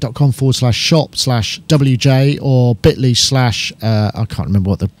sonicstate.com/shop/WJ or bit.ly/ I can't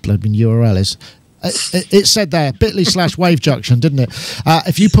remember what the blooming URL is. It said there, bit.ly/Wavejunction, didn't it?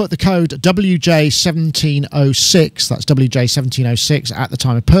 If you put the code WJ1706, that's WJ1706 at the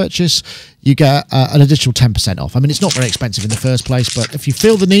time of purchase, you get an additional 10% off. I mean, it's not very expensive in the first place, but if you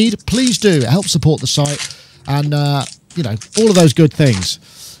feel the need, please do. It helps support the site and, all of those good things.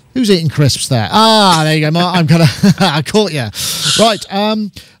 Who's eating crisps there? Ah, there you go, Mark. I'm kind of I caught you. Right.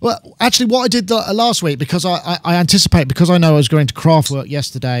 Well, actually, what I did last week, because I anticipate, because I know I was going to Kraftwerk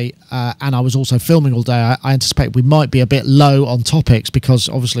yesterday, and I was also filming all day, I anticipate we might be a bit low on topics, because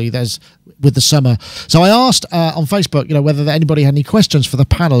obviously there's with the summer. So I asked on Facebook, whether anybody had any questions for the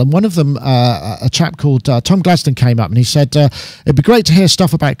panel, and one of them, a chap called Tom Gladstone, came up and he said, it'd be great to hear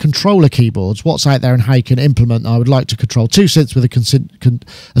stuff about controller keyboards, what's out there and how you can implement. I would like to control 2 synths with a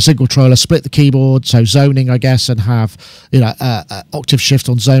single controller, split the keyboard, so zoning, I guess, and have octave shift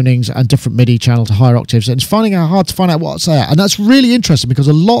on zonings and different MIDI channel to higher octaves. And it's finding it hard to find out what's there, and that's really interesting, because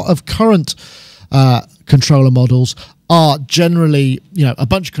a lot of current controller models are generally a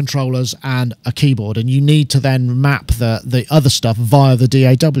bunch of controllers and a keyboard, and you need to then map the other stuff via the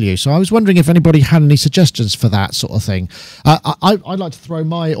DAW. So I was wondering if anybody had any suggestions for that sort of thing. I'd like to throw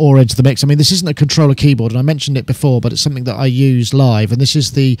my oar into the mix. I mean, this isn't a controller keyboard, and I mentioned it before, but it's something that I use live, and this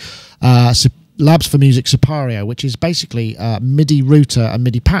is the Labs for Music Sipario, which is basically MIDI router and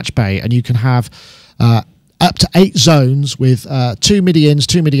MIDI patch bay, and you can have up to 8 zones with 2 MIDI ins,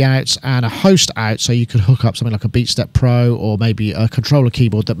 2 MIDI outs, and a host out, so you could hook up something like a BeatStep Pro or maybe a controller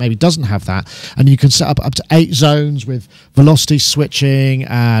keyboard that maybe doesn't have that, and you can set up to 8 zones with velocity switching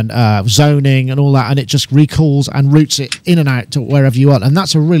and zoning and all that, and it just recalls and routes it in and out to wherever you want, and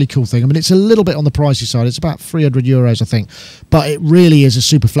that's a really cool thing. I mean, it's a little bit on the pricey side. It's about €300, I think, but it really is a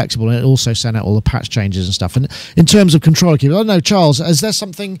super flexible, and it also sent out all the patch changes and stuff. And in terms of controller keyboard, I don't know, Charles, is there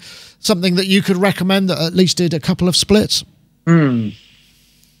something that you could recommend that at least did a couple of splits? No.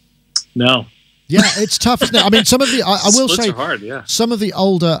 Yeah, it's tough, isn't it? I mean, some of the I will Splits say are hard, yeah. Some of the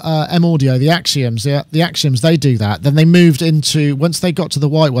older M Audio, the Axioms, the Axioms, they do that. Then they moved into, once they got to the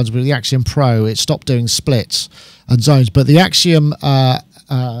white ones with the Axiom Pro, it stopped doing splits and zones. But the Axiom,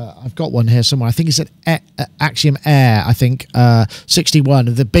 I've got one here somewhere. I think it's an Axiom Air, I think,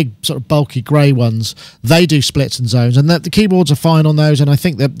 61, the big sort of bulky grey ones. They do splits and zones, and the keyboards are fine on those, and I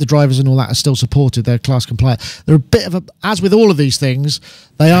think that the drivers and all that are still supported. They're class compliant. They're a bit of as with all of these things,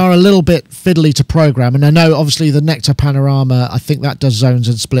 they are a little bit fiddly to program, and I know obviously the Nectar Panorama, I think that does zones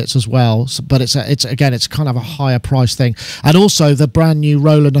and splits as well, but it's kind of a higher price thing. And also the brand new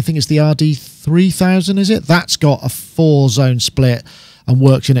Roland, I think it's the RD3000, is it? That's got a 4-zone split. and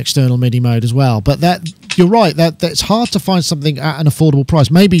works in external MIDI mode as well. But you're right, that's hard to find something at an affordable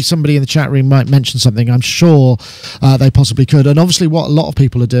price. Maybe somebody in the chat room might mention something. I'm sure they possibly could. And obviously what a lot of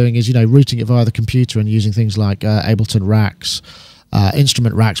people are doing is, routing it via the computer and using things like Ableton racks,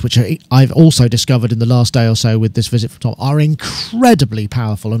 instrument racks, which I've also discovered in the last day or so with this visit from Tom, are incredibly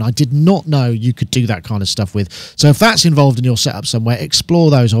powerful, and I did not know you could do that kind of stuff with. So if that's involved in your setup somewhere, explore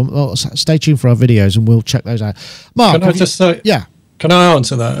those, or stay tuned for our videos and we'll check those out. Mark, can I just say, yeah, can I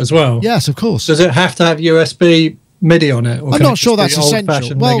answer that as well? Yes, of course. Does it have to have USB MIDI on it? Or I'm not sure that's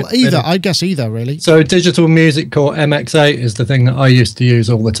essential. Well, either, I guess either, really. So Digital Music Core MX8 is the thing that I used to use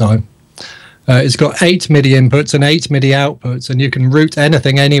all the time. It's got 8 MIDI inputs and 8 MIDI outputs, and you can route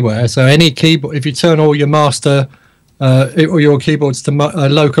anything anywhere. So any keyboard, if you turn all your master or your keyboards to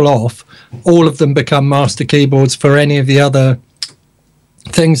local off, all of them become master keyboards for any of the other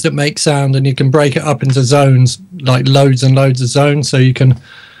things that make sound, and you can break it up into zones, like loads and loads of zones. So you can,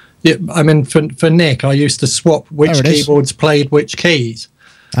 I mean, for Nick, I used to swap which keyboards played which keys.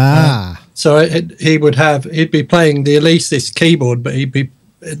 So he'd be playing the Alesis keyboard, but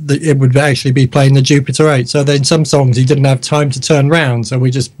it would actually be playing the Jupiter 8. So then some songs he didn't have time to turn round, so we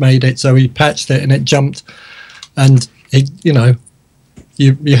just made it so he patched it and it jumped, and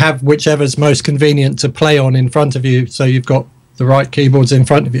you have whichever's most convenient to play on in front of you, so you've got the right keyboards in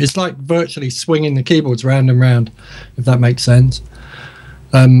front of you. It's like virtually swinging the keyboards round and round, if that makes sense.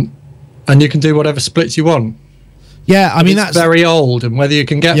 And you can do whatever splits you want. Yeah, I mean, that's very old, and whether you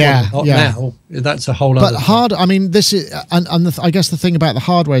can get one or not now, that's a whole other thing. I mean, this is, I guess the thing about the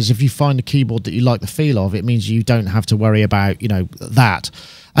hardware is if you find a keyboard that you like the feel of, it means you don't have to worry about, that.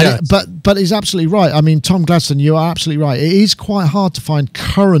 And but he's absolutely right. I mean, Tom Gladstone, you are absolutely right. It is quite hard to find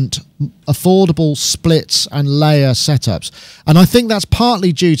current affordable splits and layer setups. And I think that's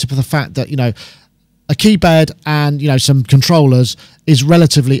partly due to the fact that, a keyboard and some controllers is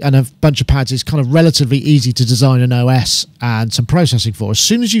relatively, and a bunch of pads is kind of relatively easy to design an OS and some processing for. As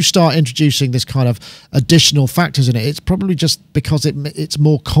soon as you start introducing this kind of additional factors in it, it's probably just because it's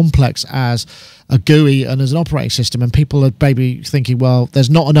more complex as a GUI and as an operating system, and people are maybe thinking, well, there's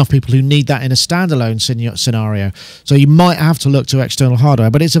not enough people who need that in a standalone scenario, so you might have to look to external hardware.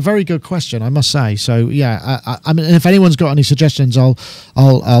 But it's a very good question, I must say. So yeah, I mean, if anyone's got any suggestions, I'll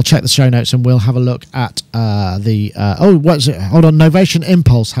check the show notes and we'll have a look at what's it? Hold on, Novation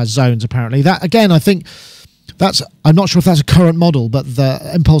Impulse has zones apparently. That again, I think I'm not sure if that's a current model, but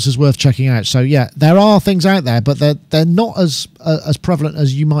the Impulse is worth checking out. So yeah, there are things out there, but they're not as prevalent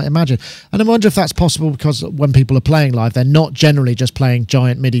as you might imagine. And I wonder if that's possible because when people are playing live, they're not generally just playing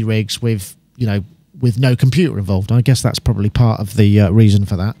giant MIDI rigs with no computer involved. I guess that's probably part of the reason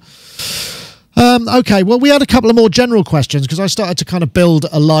for that. Okay, well, we had a couple of more general questions because I started to kind of build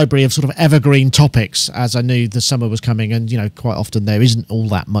a library of sort of evergreen topics as I knew the summer was coming, and quite often there isn't all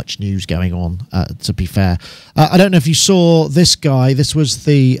that much news going on, to be fair. I don't know if you saw this guy. This was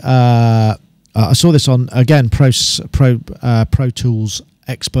the I saw this on, again, Pro Tools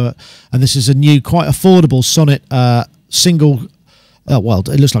Expert, and this is a new, quite affordable Sonnet single. Well,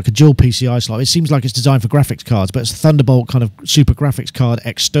 it looks like a dual PCI slot. It seems like it's designed for graphics cards, but it's a Thunderbolt kind of super graphics card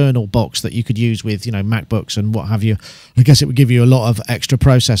external box that you could use with, MacBooks and what have you. I guess it would give you a lot of extra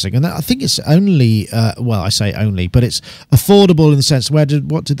processing. And I think it's only, well, I say only, but it's affordable in the sense, what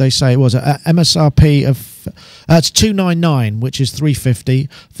did they say it was? MSRP of, it's $299, which is $350.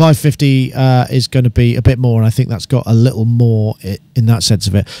 $550 is going to be a bit more, and I think that's got a little more in that sense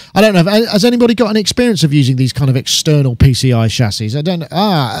of it. I don't know. Has anybody got any experience of using these kind of external PCI chassis? I don't.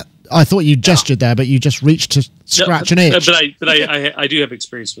 I thought you gestured there, but you just reached to scratch an itch. But I do have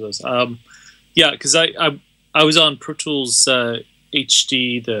experience with those. Yeah, because I was on Pro Tools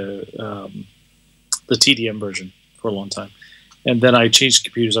HD, the TDM version for a long time, and then I changed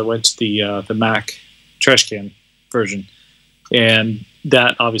computers. I went to the Mac trash can version, and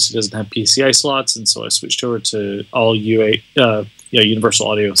that obviously doesn't have PCI slots, and so I switched over to all Universal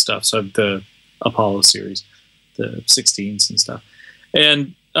Audio stuff. So I have the Apollo series, the 16s and stuff,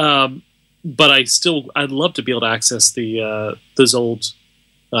 and but I'd love to be able to access those old,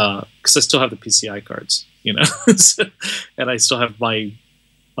 because I still have the PCI cards, and I still have my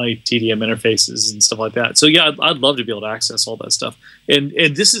TDM interfaces and stuff like that. So yeah, I'd love to be able to access all that stuff. And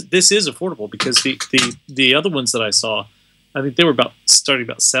this is affordable because the other ones that I saw, I think they were starting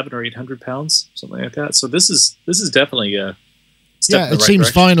about 700 or 800 pounds, something like that. So this is definitely a step in the right seems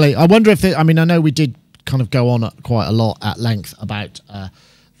direction. Finally. I wonder if I know we did kind of go on quite a lot at length about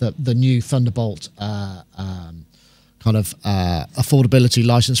the new Thunderbolt kind of affordability,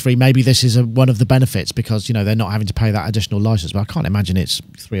 license free. Maybe this is one of the benefits because they're not having to pay that additional license. But I can't imagine it's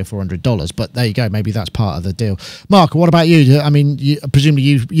 $300 or $400. But there you go. Maybe that's part of the deal. Mark, what about you? I mean,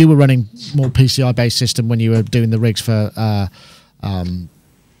 presumably you were running more PCI based system when you were doing the rigs for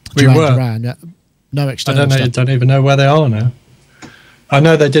Duran. No external. I don't even know where they are now. I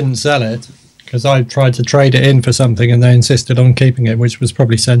know they didn't sell it because I tried to trade it in for something and they insisted on keeping it, which was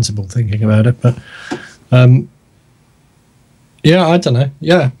probably sensible thinking about it. But yeah, I don't know.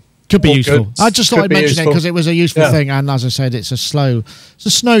 Yeah, could be useful. Good. I just thought I'd mention it because it was a useful thing, and as I said, it's a slow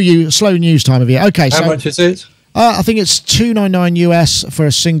news time of year. Okay, how much is it? I think it's $299 US for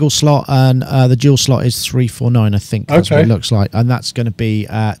a single slot, and the dual slot is $349. I think that's what it looks like, and that's going to be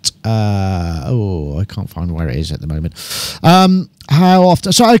at I can't find where it is at the moment. How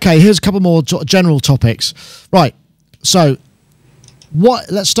often? So here's a couple more general topics. Right, so.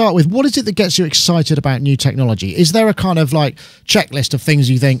 Let's start with, what is it that gets you excited about new technology? Is there a kind of like checklist of things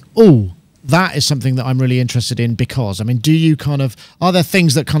you think, oh, that is something that I'm really interested in because, I mean, are there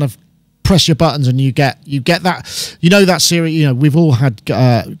things that kind of press your buttons and you get that, that series, we've all had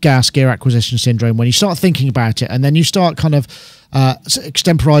gas gear acquisition syndrome when you start thinking about it and then you start kind of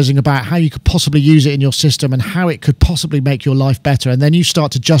extemporizing about how you could possibly use it in your system and how it could possibly make your life better, and then you start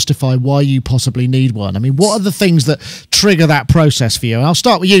to justify why you possibly need one. I mean, what are the things that trigger that process for you? And I'll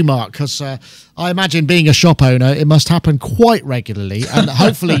start with you, Mark, because I imagine being a shop owner, it must happen quite regularly, and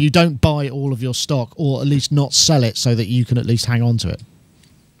hopefully you don't buy all of your stock, or at least not sell it so that you can at least hang on to it.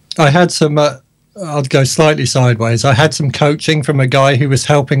 I had some I'll go slightly sideways. I had some coaching from a guy who was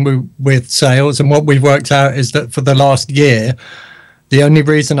helping me with sales, and what we've worked out is that for the last year, the only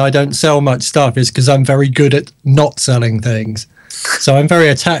reason I don't sell much stuff is because I'm very good at not selling things. So I'm very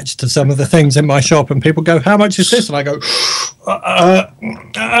attached to some of the things in my shop, and people go, how much is this? And I go,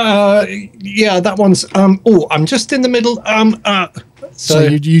 yeah, that one's, I'm just in the middle. So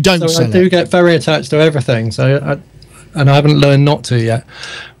you don't sell it. I do get very attached to everything. And I haven't learned not to yet.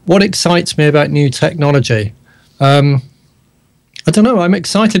 What excites me about new technology? I don't know. I'm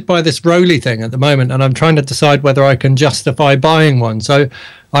excited by this Roli thing at the moment, and I'm trying to decide whether I can justify buying one. So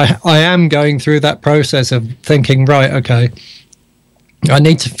I am going through that process of thinking, right, okay, I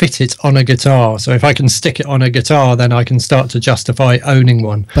need to fit it on a guitar. So if I can stick it on a guitar, then I can start to justify owning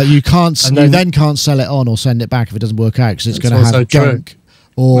one. But you can't. You then can't sell it on or send it back if it doesn't work out because it's going to have junk.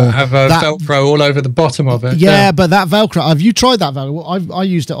 Or have Velcro all over the bottom of it. Yeah, but that Velcro, have you tried that Velcro? I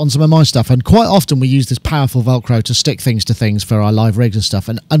used it on some of my stuff, and quite often we use this powerful Velcro to stick things to things for our live rigs and stuff,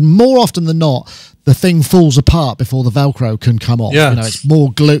 and more often than not, the thing falls apart before the Velcro can come off. Yeah. It's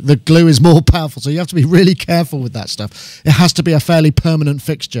more glue. The glue is more powerful, so you have to be really careful with that stuff. It has to be a fairly permanent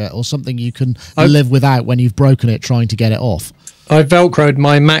fixture or something you can live without when you've broken it trying to get it off. I Velcroed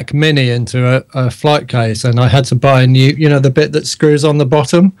my Mac Mini into a flight case, and I had to buy a new, the bit that screws on the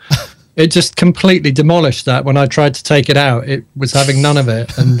bottom. It just completely demolished that when I tried to take it out. It was having none of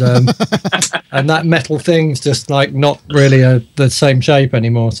it. And and that metal thing's just like not really the same shape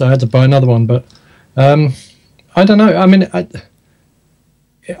anymore. So I had to buy another one. But I don't know. I mean,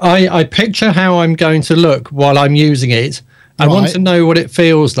 I picture how I'm going to look while I'm using it. I want to know what it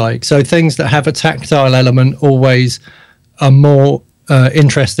feels like. So things that have a tactile element always are more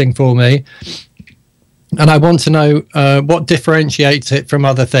interesting for me, and I want to know what differentiates it from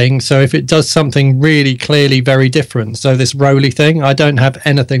other things. So if it does something really clearly very different, so this Roli thing, I don't have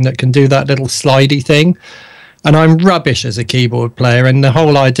anything that can do that little slidey thing, and I'm rubbish as a keyboard player. And the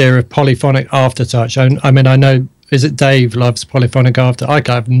whole idea of polyphonic aftertouch, I mean, I know, is it Dave loves polyphonic after? I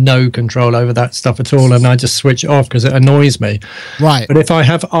have no control over that stuff at all, and I just switch it off because it annoys me. Right. But if I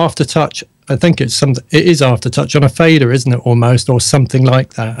have aftertouch, I think it is aftertouch on a fader, isn't it, almost, or something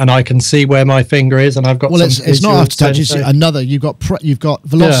like that, and I can see where my finger is, and I've got. Well, it's not aftertouch. It's another. You've got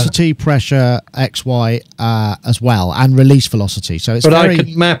velocity, pressure, XY as well, and release velocity. So it's. But I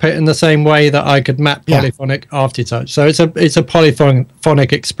could map it in the same way that I could map polyphonic aftertouch. So it's a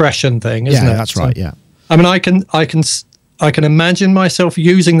polyphonic expression thing, isn't it? Yeah, that's right. Yeah. I mean, I can imagine myself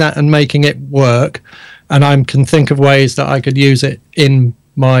using that and making it work, and I can think of ways that I could use it in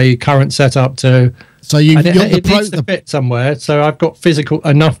my current setup to. So it needs to fit somewhere. So I've got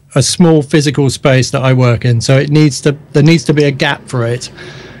a small physical space that I work in. So there needs to be a gap for it.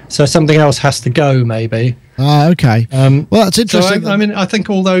 So something else has to go, maybe. Okay. Well, that's interesting. So I mean, I think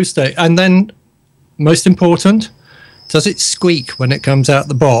all those things, and then most important. Does it squeak when it comes out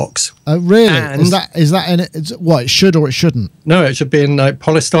the box? Oh, really? And is that in it? What, it should or it shouldn't? No, it should be in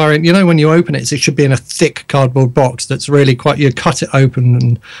polystyrene. When you open it, it should be in a thick cardboard box that's really quite. You cut it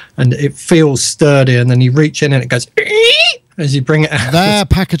open and it feels sturdy, and then you reach in and it goes, as you bring it out. Their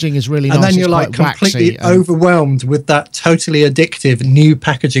packaging is really nice. And then you're it's like quite completely waxy and- overwhelmed with that totally addictive new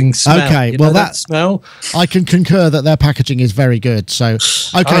packaging smell. Okay, You well know that smell. I can concur that their packaging is very good. So,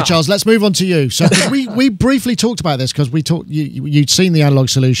 okay, Charles, let's move on to you. So we briefly talked about this because you'd seen the Analogue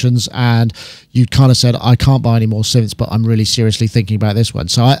solutions and you'd kind of said, I can't buy any more synths, but I'm really seriously thinking about this one.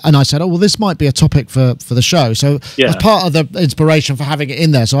 So I said, oh, well, this might be a topic for the show. So as part of the inspiration for having it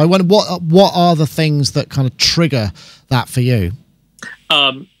in there. So I wonder, what are the things that kind of trigger that for you?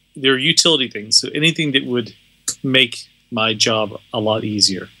 There are utility things. So anything that would make my job a lot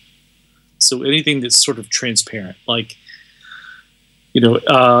easier. So anything that's sort of transparent, like,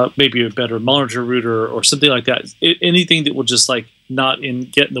 maybe a better monitor router or something like that. Anything that will just like not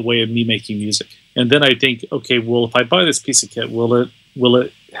get in the way of me making music. And then I think, okay, well, if I buy this piece of kit, will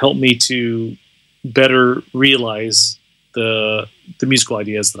it help me to better realize the musical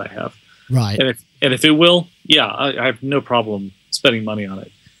ideas that I have? Right. And if it will, I have no problem spending money on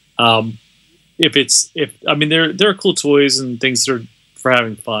it. There are cool toys and things that are for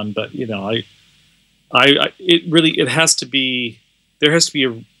having fun, but there has to be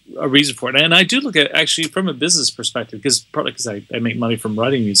a reason for it. And I do look at actually from a business perspective, partly because I make money from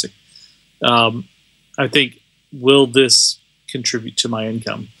writing music. I think, will this contribute to my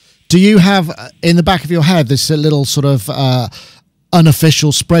income? Do you have in the back of your head this little sort of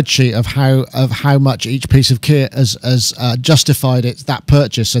unofficial spreadsheet of how much each piece of kit has justified that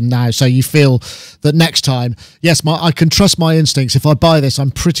purchase, and now so you feel that next time, yes, I can trust my instincts. If I buy this,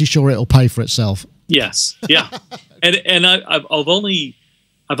 I'm pretty sure it'll pay for itself. Yes, yeah, and I've only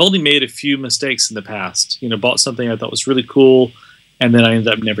made a few mistakes in the past. Bought something I thought was really cool, and then I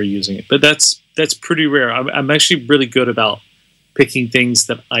ended up never using it. But that's pretty rare. I'm actually really good about picking things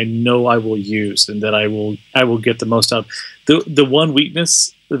that I know I will use and that I will get the most out of. The one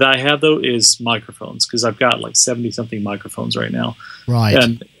weakness that I have though is microphones, because I've got like 70 something microphones right now. Right.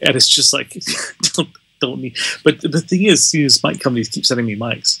 And it's just like don't need. But the thing is, these mic companies keep sending me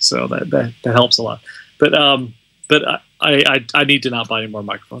mics, so that helps a lot. But I need to not buy any more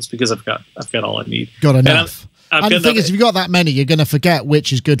microphones because I've got all I need. Got enough. And the thing is, if you've got that many, you're going to forget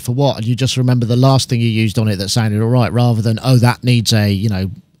which is good for what, and you just remember the last thing you used on it that sounded all right, rather than, oh, that needs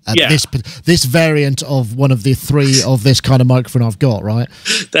this variant of one of the three of this kind of microphone I've got, right?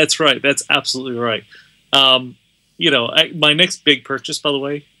 That's right. That's absolutely right. My next big purchase, by the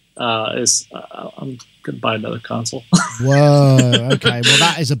way, is I'm going to buy another console. Whoa. Okay.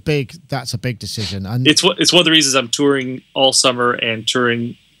 Well, that's a big decision, and it's one of the reasons I'm touring all summer and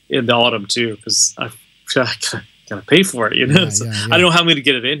touring in the autumn too, because I gotta pay for it, I don't know how I'm going to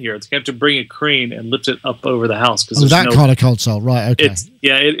get it in here. It's going to have to bring a crane and lift it up over the house. Kind of console, right? Okay.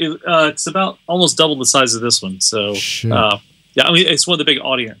 It's about almost double the size of this one. So, it's one of the big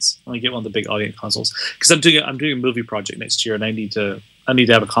audience. I get one of the big audience consoles because I'm doing a movie project next year, and I need to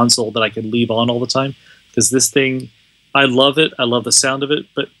have a console that I can leave on all the time, because this thing, I love it. I love the sound of it,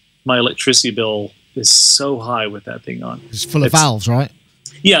 but my electricity bill is so high with that thing on. It's full of valves, right?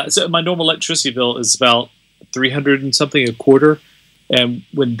 Yeah, so my normal electricity bill is about $300 and something a quarter, and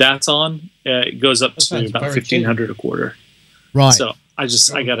when that's on, it goes up to about $1,500 a quarter. Right. So I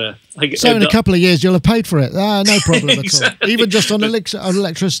gotta. So in a couple of years, you'll have paid for it. No problem at all. Even just on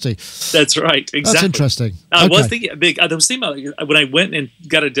electricity. That's right. Exactly. That's interesting. I was thinking about when I went and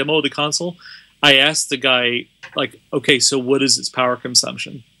got a demo of the console. I asked the guy, like, okay, so what is its power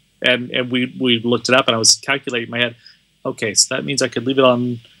consumption? And we looked it up, and I was calculating in my head. Okay, so that means I could leave it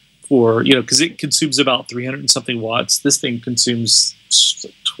on for, because it consumes about 300 and something watts. This thing consumes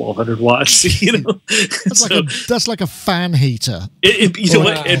 1,200 watts. That's like a fan heater. A kettle.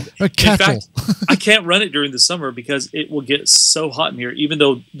 In fact, I can't run it during the summer because it will get so hot in here. Even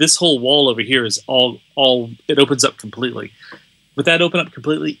though this whole wall over here is all it opens up completely. With that open up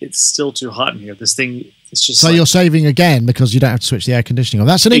completely, it's still too hot in here. This thing, it's just. So you're saving again because you don't have to switch the air conditioning on.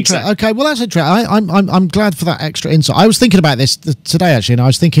 That's an interest. Okay, well that's interesting. I'm glad for that extra insight. I was thinking about this today actually, and I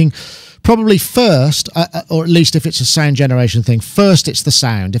was thinking probably first, or at least if it's a sound generation thing, first it's the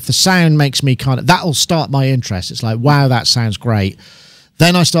sound. If the sound makes me that'll start my interest. It's like, wow, that sounds great.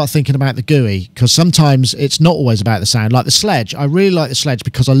 Then I start thinking about the GUI, because sometimes it's not always about the sound. Like the Sledge, I really like the Sledge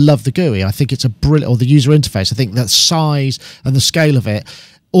because I love the GUI. I think it's a brilliant, or the user interface. I think the size and the scale of it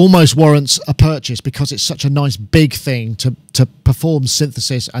almost warrants a purchase because it's such a nice big thing to perform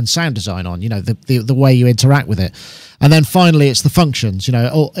synthesis and sound design on, the way you interact with it. And then finally it's the functions,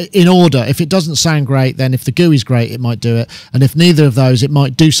 or in order. If it doesn't sound great, then if the GUI is great, it might do it. And if neither of those, it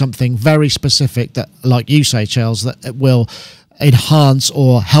might do something very specific that, like you say, Charles, that it will enhance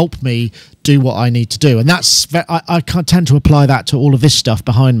or help me do what I need to do. And that's, I tend to apply that to all of this stuff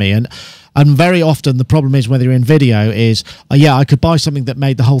behind me. And And very often the problem is, whether you're in video, is yeah, I could buy something that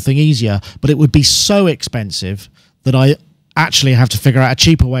made the whole thing easier, but it would be so expensive that I actually have to figure out a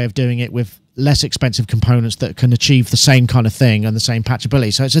cheaper way of doing it with less expensive components that can achieve the same kind of thing and the same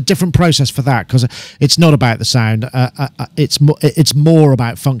patchability. So it's a different process for that, because it's not about the sound. It's more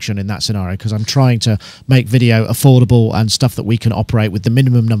about function in that scenario, because I'm trying to make video affordable and stuff that we can operate with the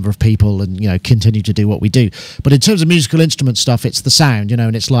minimum number of people and, you know, continue to do what we do. But in terms of musical instrument stuff, it's the sound, you know,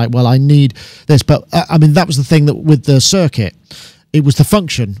 and it's like, well, I need this. But I mean, that was the thing that with the circuit, it was the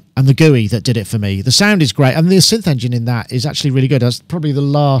function and the GUI that did it for me. The sound is great, and the synth engine in that is actually really good. That's probably the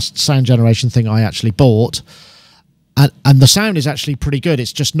last sound generation thing I actually bought, and the sound is actually pretty good.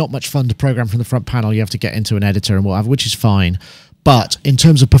 It's just not much fun to program from the front panel. You have to get into an editor and whatever, which is fine. But in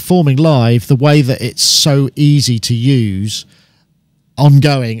terms of performing live, the way that it's so easy to use,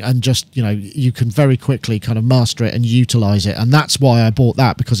 ongoing, and just, you know, you can very quickly kind of master it and utilize it, and that's why I bought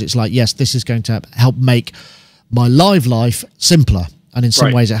that, because it's like, yes, this is going to help make my live life simpler, and in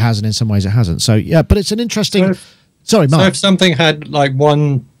some ways it has, and in some ways it hasn't. So yeah, but it's an interesting. Sorry, Mark. So if something had like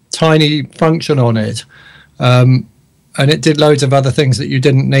one tiny function on it, and it did loads of other things that you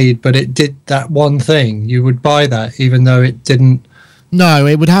didn't need, but it did that one thing, you would buy that, even though it didn't. No,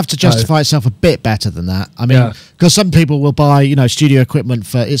 it would have to justify itself a bit better than that. I mean, because some people will buy, you know, studio equipment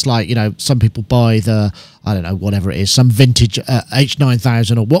for, it's like, you know, some people buy the, I don't know, whatever it is, some vintage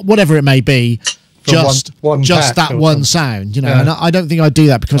H9000 or whatever it may be. Just that one sound, you know, and I don't think I'd do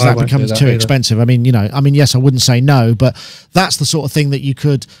that, because that becomes too expensive. I mean, you know, yes, I wouldn't say no, but that's the sort of thing that you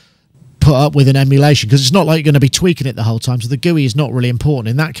could put up with an emulation, because it's not like you're going to be tweaking it the whole time. So the GUI is not really important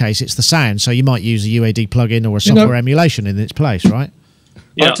in that case. It's the sound. So you might use a UAD plugin or a software emulation in its place, right?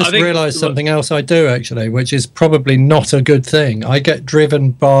 Yeah, I just realised something else I do actually, which is probably not a good thing. I get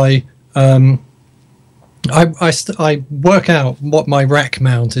driven by. I work out what my rack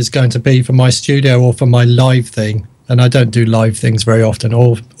mount is going to be for my studio or for my live thing, and I don't do live things very often,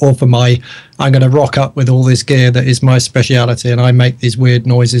 or for my, I'm going to rock up with all this gear that is my speciality, and I make these weird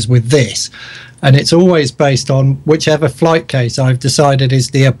noises with this, and it's always based on whichever flight case I've decided is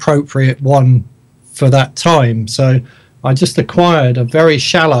the appropriate one for that time. So I just acquired a very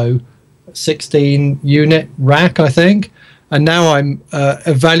shallow 16 unit rack, I think. And now I'm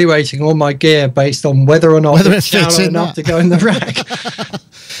evaluating all my gear based on whether or not it's shallow enough to go in the rack.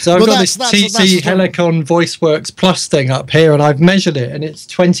 So I've got this TC Helicon VoiceWorks Plus thing up here, and I've measured it, and it's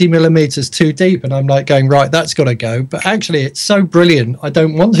 20 millimeters too deep. And I'm like going, right, that's got to go. But actually, it's so brilliant, I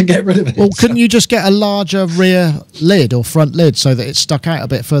don't want to get rid of it. Well, couldn't you just get a larger rear lid or front lid so that it's stuck out a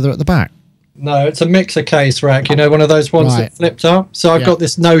bit further at the back? No, it's a mixer case rack, you know, one of those ones that flipped up. So I've got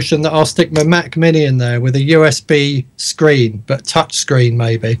this notion that I'll stick my Mac Mini in there with a USB screen, but touch screen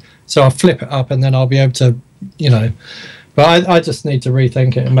maybe. So I'll flip it up, and then I'll be able to, you know. But I just need to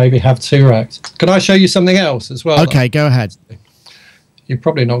rethink it and maybe have two racks. Can I show you something else as well? Okay, go ahead. You're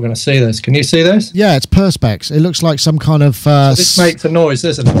probably not going to see this. Can you see this? Yeah, it's Perspex. It looks like some kind of... So this makes a noise,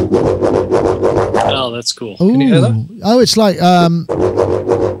 doesn't it? Oh, that's cool. Ooh. Can you hear that? Oh, it's like...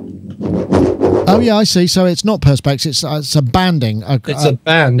 Oh yeah, I see. So it's not Perspex. It's a banding. It's a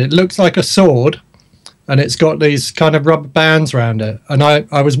band. It looks like a sword, and it's got these kind of rubber bands around it. And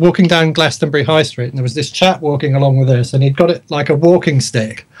I was walking down Glastonbury High Street, and there was this chap walking along with this, and he'd got it like a walking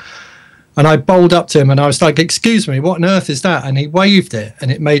stick. And I bowled up to him, and I was like, "Excuse me, what on earth is that?" And he waved it,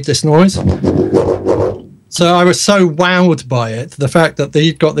 and it made this noise. So I was so wowed by it, the fact that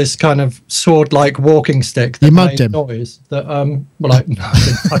he'd got this kind of sword-like walking stick that made noise. That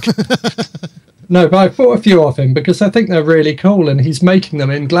no, but I bought a few off him because I think they're really cool, and he's making them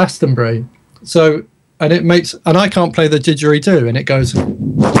in Glastonbury. So, and it makes, and I can't play the didgeridoo, and it goes.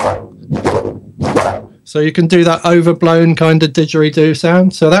 So you can do that overblown kind of didgeridoo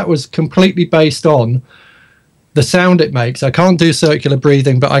sound. So that was completely based on the sound it makes. I can't do circular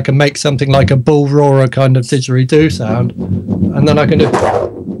breathing, but I can make something like a bull roarer kind of didgeridoo sound, and then I can do.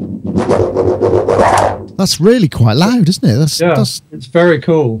 That's really quite loud, isn't it? That's it's very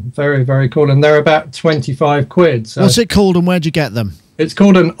cool, very, very cool, and they're about 25 quid. So what's it called, and where'd you get them? It's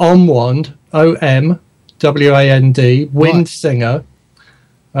called an Omwand, Omwand Windsinger.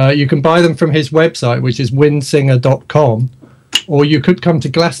 You can buy them from his website, which is windsinger.com, or you could come to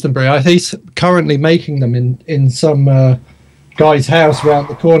Glastonbury. He's currently making them in some guy's house around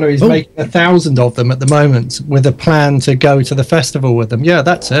the corner. He's making 1,000 of them at the moment, with a plan to go to the festival with them. Yeah,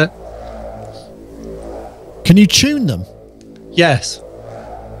 that's it. Can you tune them? Yes.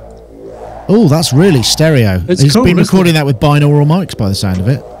 Oh, that's really stereo. He's cool, been recording that with binaural mics by the sound of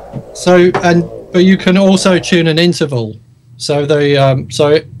it. So, but you can also tune an interval. So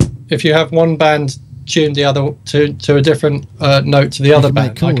if you have one band tuned the other to a different note to the other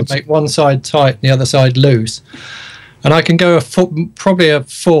band. I can make one side tight and the other side loose, and I can go probably a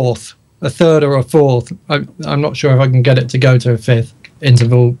fourth, a third or a fourth. I'm not sure if I can get it to go to a fifth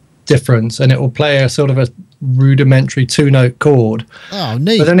interval difference, and it will play a sort of a rudimentary 2-note chord. Oh,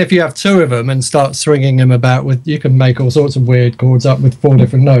 neat. But then if you have 2 of them and start swinging them about with, you can make all sorts of weird chords up with 4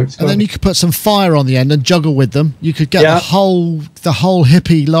 different notes. And then you could put some fire on the end and juggle with them. You could get the whole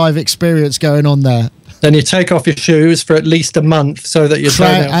hippie live experience going on there. Then you take off your shoes for at least a month so that you're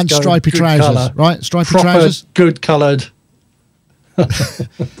and stripy trousers, colour, right? Stripy proper, trousers, good coloured.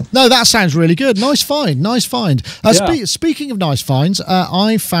 No, that sounds really good. Nice find. Speaking of nice finds,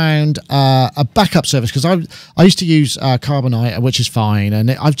 I found a backup service because I used to use Carbonite, which is fine, and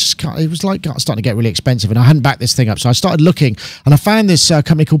it was like starting to get really expensive, and I hadn't backed this thing up, so I started looking, and I found this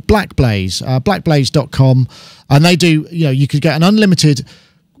company called Backblaze, blackblaze.com, and they do, you could get an unlimited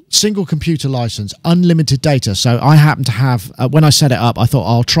single computer license, unlimited data. So I happen to have, when I set it up, I thought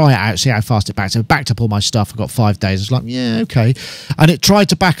I'll try it out, see how fast it backs. It backed up all my stuff. I got 5 days. I was like, yeah, okay. And it tried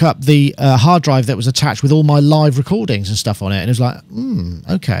to back up the hard drive that was attached with all my live recordings and stuff on it. And it was like,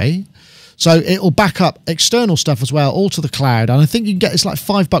 okay. So it'll back up external stuff as well, all to the cloud. And I think you can get, it's like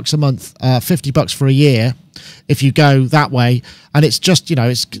 $5 a month, $50 for a year if you go that way. And it's just,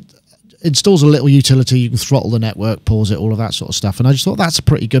 it's installs a little utility. You can throttle the network, pause it, all of that sort of stuff. And I just thought that's a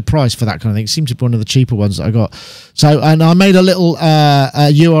pretty good price for that kind of thing. It seems to be one of the cheaper ones that I got. So, and I made a little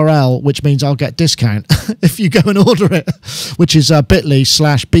URL, which means I'll get discount if you go and order it, which is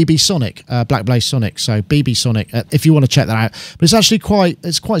bit.ly/bbsonic, Blackblaze Sonic. So BB Sonic, if you want to check that out. But it's actually quite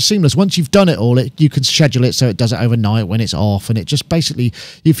seamless. Once you've done it all, you can schedule it so it does it overnight when it's off. And it just basically,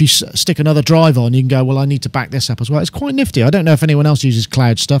 if you stick another drive on, you can go, well, I need to back this up as well. It's quite nifty. I don't know if anyone else uses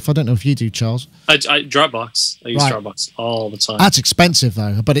cloud stuff. I don't know if you do, Charles. I Dropbox. I use Dropbox all the time. That's expensive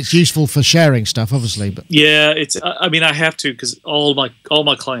though, but it's useful for sharing stuff, obviously. But yeah, it's. I mean, I have to because all my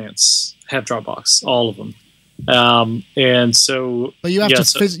clients have Dropbox, all of them, and so. But you have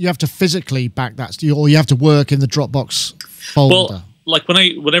you have to physically back that, or you have to work in the Dropbox folder. Well, like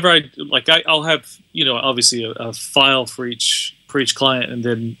I'll have obviously a file for each client, and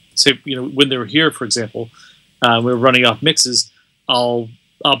then say when they're here, for example, we're running off mixes. I'll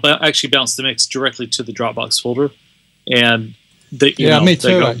actually bounce the mix directly to the Dropbox folder, and me too.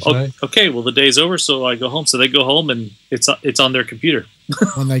 They go, actually. Okay, well the day's over, so I go home. So they go home, and it's on their computer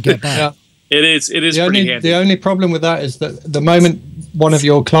when they get back. Yeah. It is pretty handy. The only problem with that is that the moment one of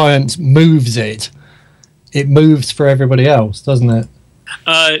your clients moves it moves for everybody else, doesn't it?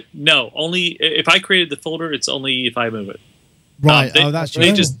 No, only if I created the folder. It's only if I move it. Right. That's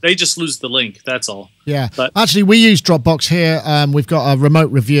they just lose the link. That's all. Yeah. But actually, we use Dropbox here. We've got a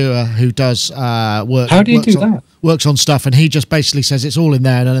remote reviewer who does work. How do you do that? Works on stuff, and he just basically says it's all in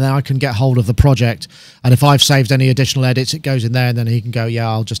there, and then I can get hold of the project. And if I've saved any additional edits, it goes in there, and then he can go, yeah,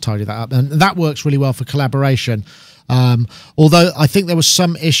 I'll just tidy that up. And that works really well for collaboration. Although I think there was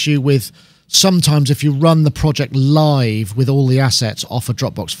some issue with. Sometimes if you run the project live with all the assets off a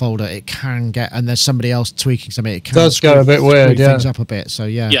Dropbox folder, it can get, and there's somebody else tweaking something, it can go a bit weird, things up a bit. So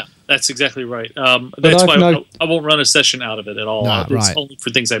yeah, that's exactly right. That's why I won't run a session out of it at all. No, it's only for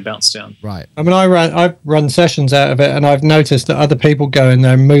things I bounce down. Right. I mean, I've run sessions out of it, and I've noticed that other people go in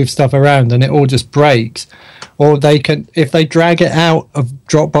there and move stuff around, and it all just breaks. Or they can, if they drag it out of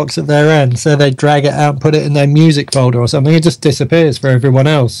Dropbox at their end, so they drag it out and put it in their music folder or something, it just disappears for everyone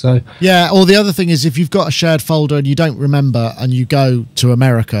else. So yeah, or the other thing is if you've got a shared folder and you don't remember, and you go to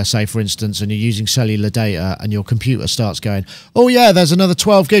America, say for instance, and you're using cellular data, and your computer starts going, oh yeah, there's another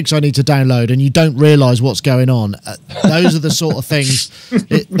 12 gigs I need to download, and you don't realise what's going on. Those are the sort of things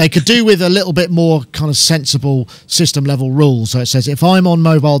they could do with a little bit more kind of sensible system level rules. So it says if I'm on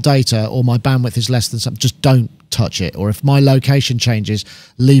mobile data or my bandwidth is less than something, just don't touch it, or if my location changes,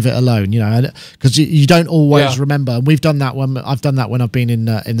 leave it alone, because you don't always remember. And we've done that when I've done that when I've been in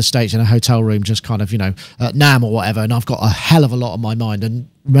the States in a hotel room, just kind of at NAMM or whatever, and I've got a hell of a lot on my mind, and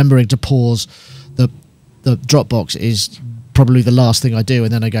remembering to pause the Dropbox is probably the last thing I do,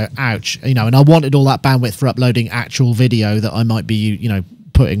 and then I go ouch, and I wanted all that bandwidth for uploading actual video that I might be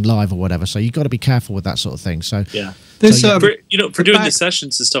putting live or whatever, so you've got to be careful with that sort of thing. So yeah. For doing the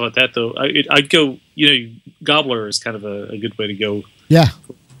sessions and stuff like that, though, I'd go. Gobbler is kind of a good way to go. Yeah,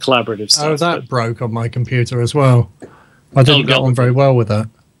 collaborative stuff. Oh, that broke on my computer as well. I didn't get on very well with that.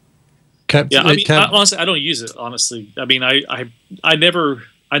 Honestly, I don't use it. Honestly, I mean, I never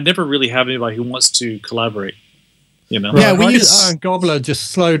really have anybody who wants to collaborate. Yeah, we use Gobbler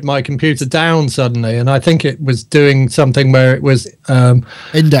just slowed my computer down suddenly, and I think it was doing something where it was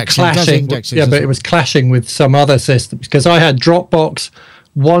indexing, clashing. But it was clashing with some other systems because I had Dropbox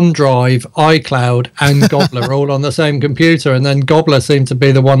OneDrive, iCloud, and Gobbler all on the same computer, and then Gobbler seemed to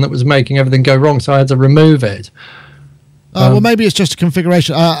be the one that was making everything go wrong, so I had to remove it. Well, maybe it's just a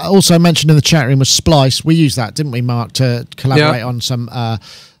configuration. Also mentioned in the chat room was Splice. We used that, didn't we, Mark, to collaborate on some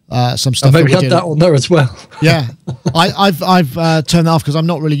stuff. Maybe had that on there as well. Yeah, I've turned that off because I'm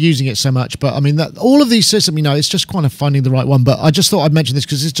not really using it so much. But I mean, all of these systems, it's just kind of finding the right one. But I just thought I'd mention this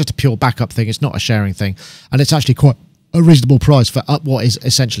because it's just a pure backup thing. It's not a sharing thing, and it's actually quite a reasonable price for what is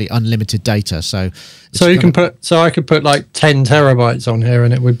essentially unlimited data. So I could put like 10 terabytes on here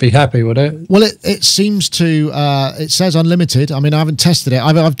and it would be happy, would it? Well, it seems to it says unlimited. I mean, I haven't tested it.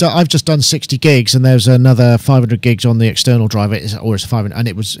 I've just done 60 gigs and there's another 500 gigs on the external drive, or it's 500, and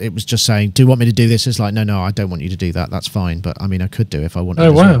it was just saying, do you want me to do this? It's like, no, I don't want you to do that. That's fine. But I mean, I could do if I wanted.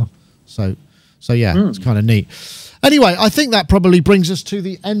 Oh, wow. Well. So yeah, it's kind of neat. Anyway, I think that probably brings us to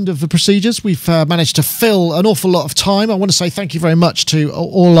the end of the procedures. We've managed to fill an awful lot of time. I want to say thank you very much to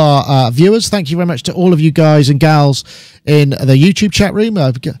all our viewers. Thank you very much to all of you guys and gals in the YouTube chat room.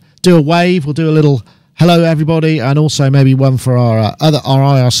 Do a wave. We'll do a little hello, everybody, and also maybe one for our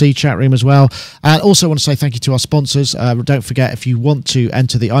IRC chat room as well. And also want to say thank you to our sponsors. Don't forget, if you want to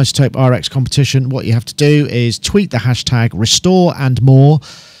enter the Isotope RX competition, what you have to do is tweet the hashtag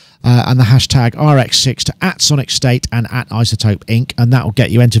 #RestoreAndMore. And the hashtag RX6 to @Sonicstate and @Isotope Inc. And that will get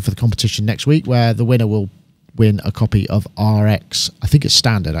you entered for the competition next week, where the winner will win a copy of RX. I think it's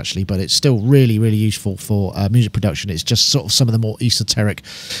standard, actually, but it's still really, really useful for music production. It's just sort of some of the more esoteric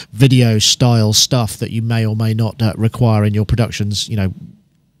video style stuff that you may or may not require in your productions.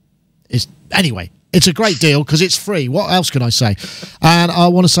 Anyway, it's a great deal because it's free. What else can I say? And I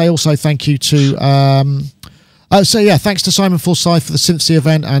want to say also thank you to... thanks to Simon Forsyth for the Synthsy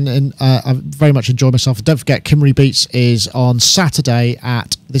event, and I very much enjoyed myself. And don't forget, Kimmery Beats is on Saturday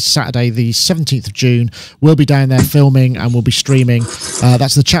this Saturday, the 17th of June. We'll be down there filming and we'll be streaming.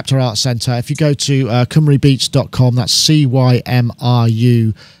 That's the Chapter Art Centre. If you go to cymrubeats.com, that's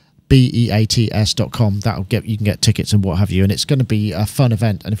CYMRUBEATS.com, you can get tickets and what have you, and it's going to be a fun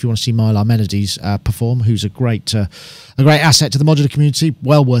event. And if you want to see Mylar Menades perform, who's a great asset to the modular community,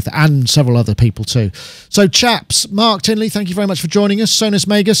 well worth it, and several other people too. So chaps, Mark Tinley, thank you very much for joining us. Sonus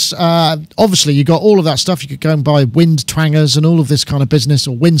Magus, obviously you got all of that stuff. You could go and buy wind twangers and all of this kind of business,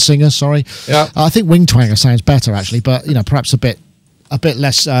 or Windsinger, sorry. Yeah. I think wing twanger sounds better actually, but perhaps a bit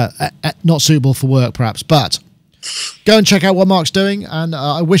less not suitable for work perhaps, but go and check out what Mark's doing, and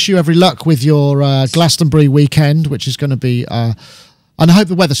I wish you every luck with your Glastonbury weekend, which is going to be... and I hope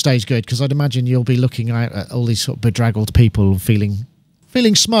the weather stays good, because I'd imagine you'll be looking out at all these sort of bedraggled people feeling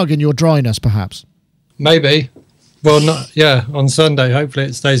smug in your dryness, perhaps. Maybe. Well, on Sunday. Hopefully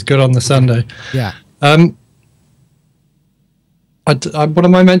it stays good on the Sunday. Yeah. What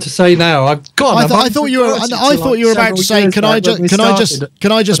am I meant to say now? I thought you were about to say, can I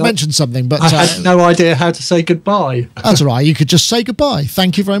just mention something? But I had no idea how to say goodbye. That's all right. You could just say goodbye.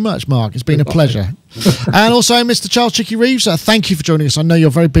 Thank you very much, Mark. It's been a pleasure. And also, Mr. Charles Chicky Reeves, thank you for joining us. I know you're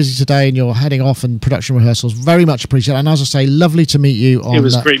very busy today and you're heading off and production rehearsals. Very much appreciate it. And as I say, lovely to meet you. It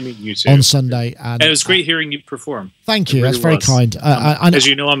was great meeting you too on Sunday, and it was great hearing you perform. Thank you. That's very kind. As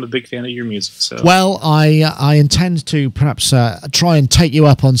you know, I'm a big fan of your music. So. Well, I intend to perhaps try and take you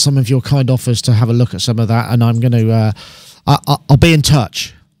up on some of your kind offers to have a look at some of that, and I'm going to. I'll be in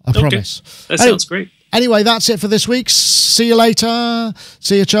touch. I promise. That sounds great. Anyway, that's it for this week. See you later.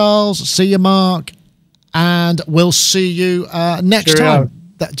 See you, Charles. See you, Mark. And we'll see you next time.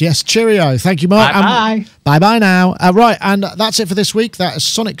 Yes, cheerio. Thank you, Mark. Bye-bye. Bye-bye now. Right, and that's it for this week. That is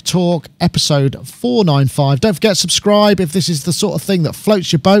Sonic Talk episode 495. Don't forget, subscribe if this is the sort of thing that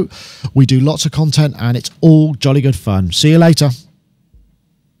floats your boat. We do lots of content, and it's all jolly good fun. See you later.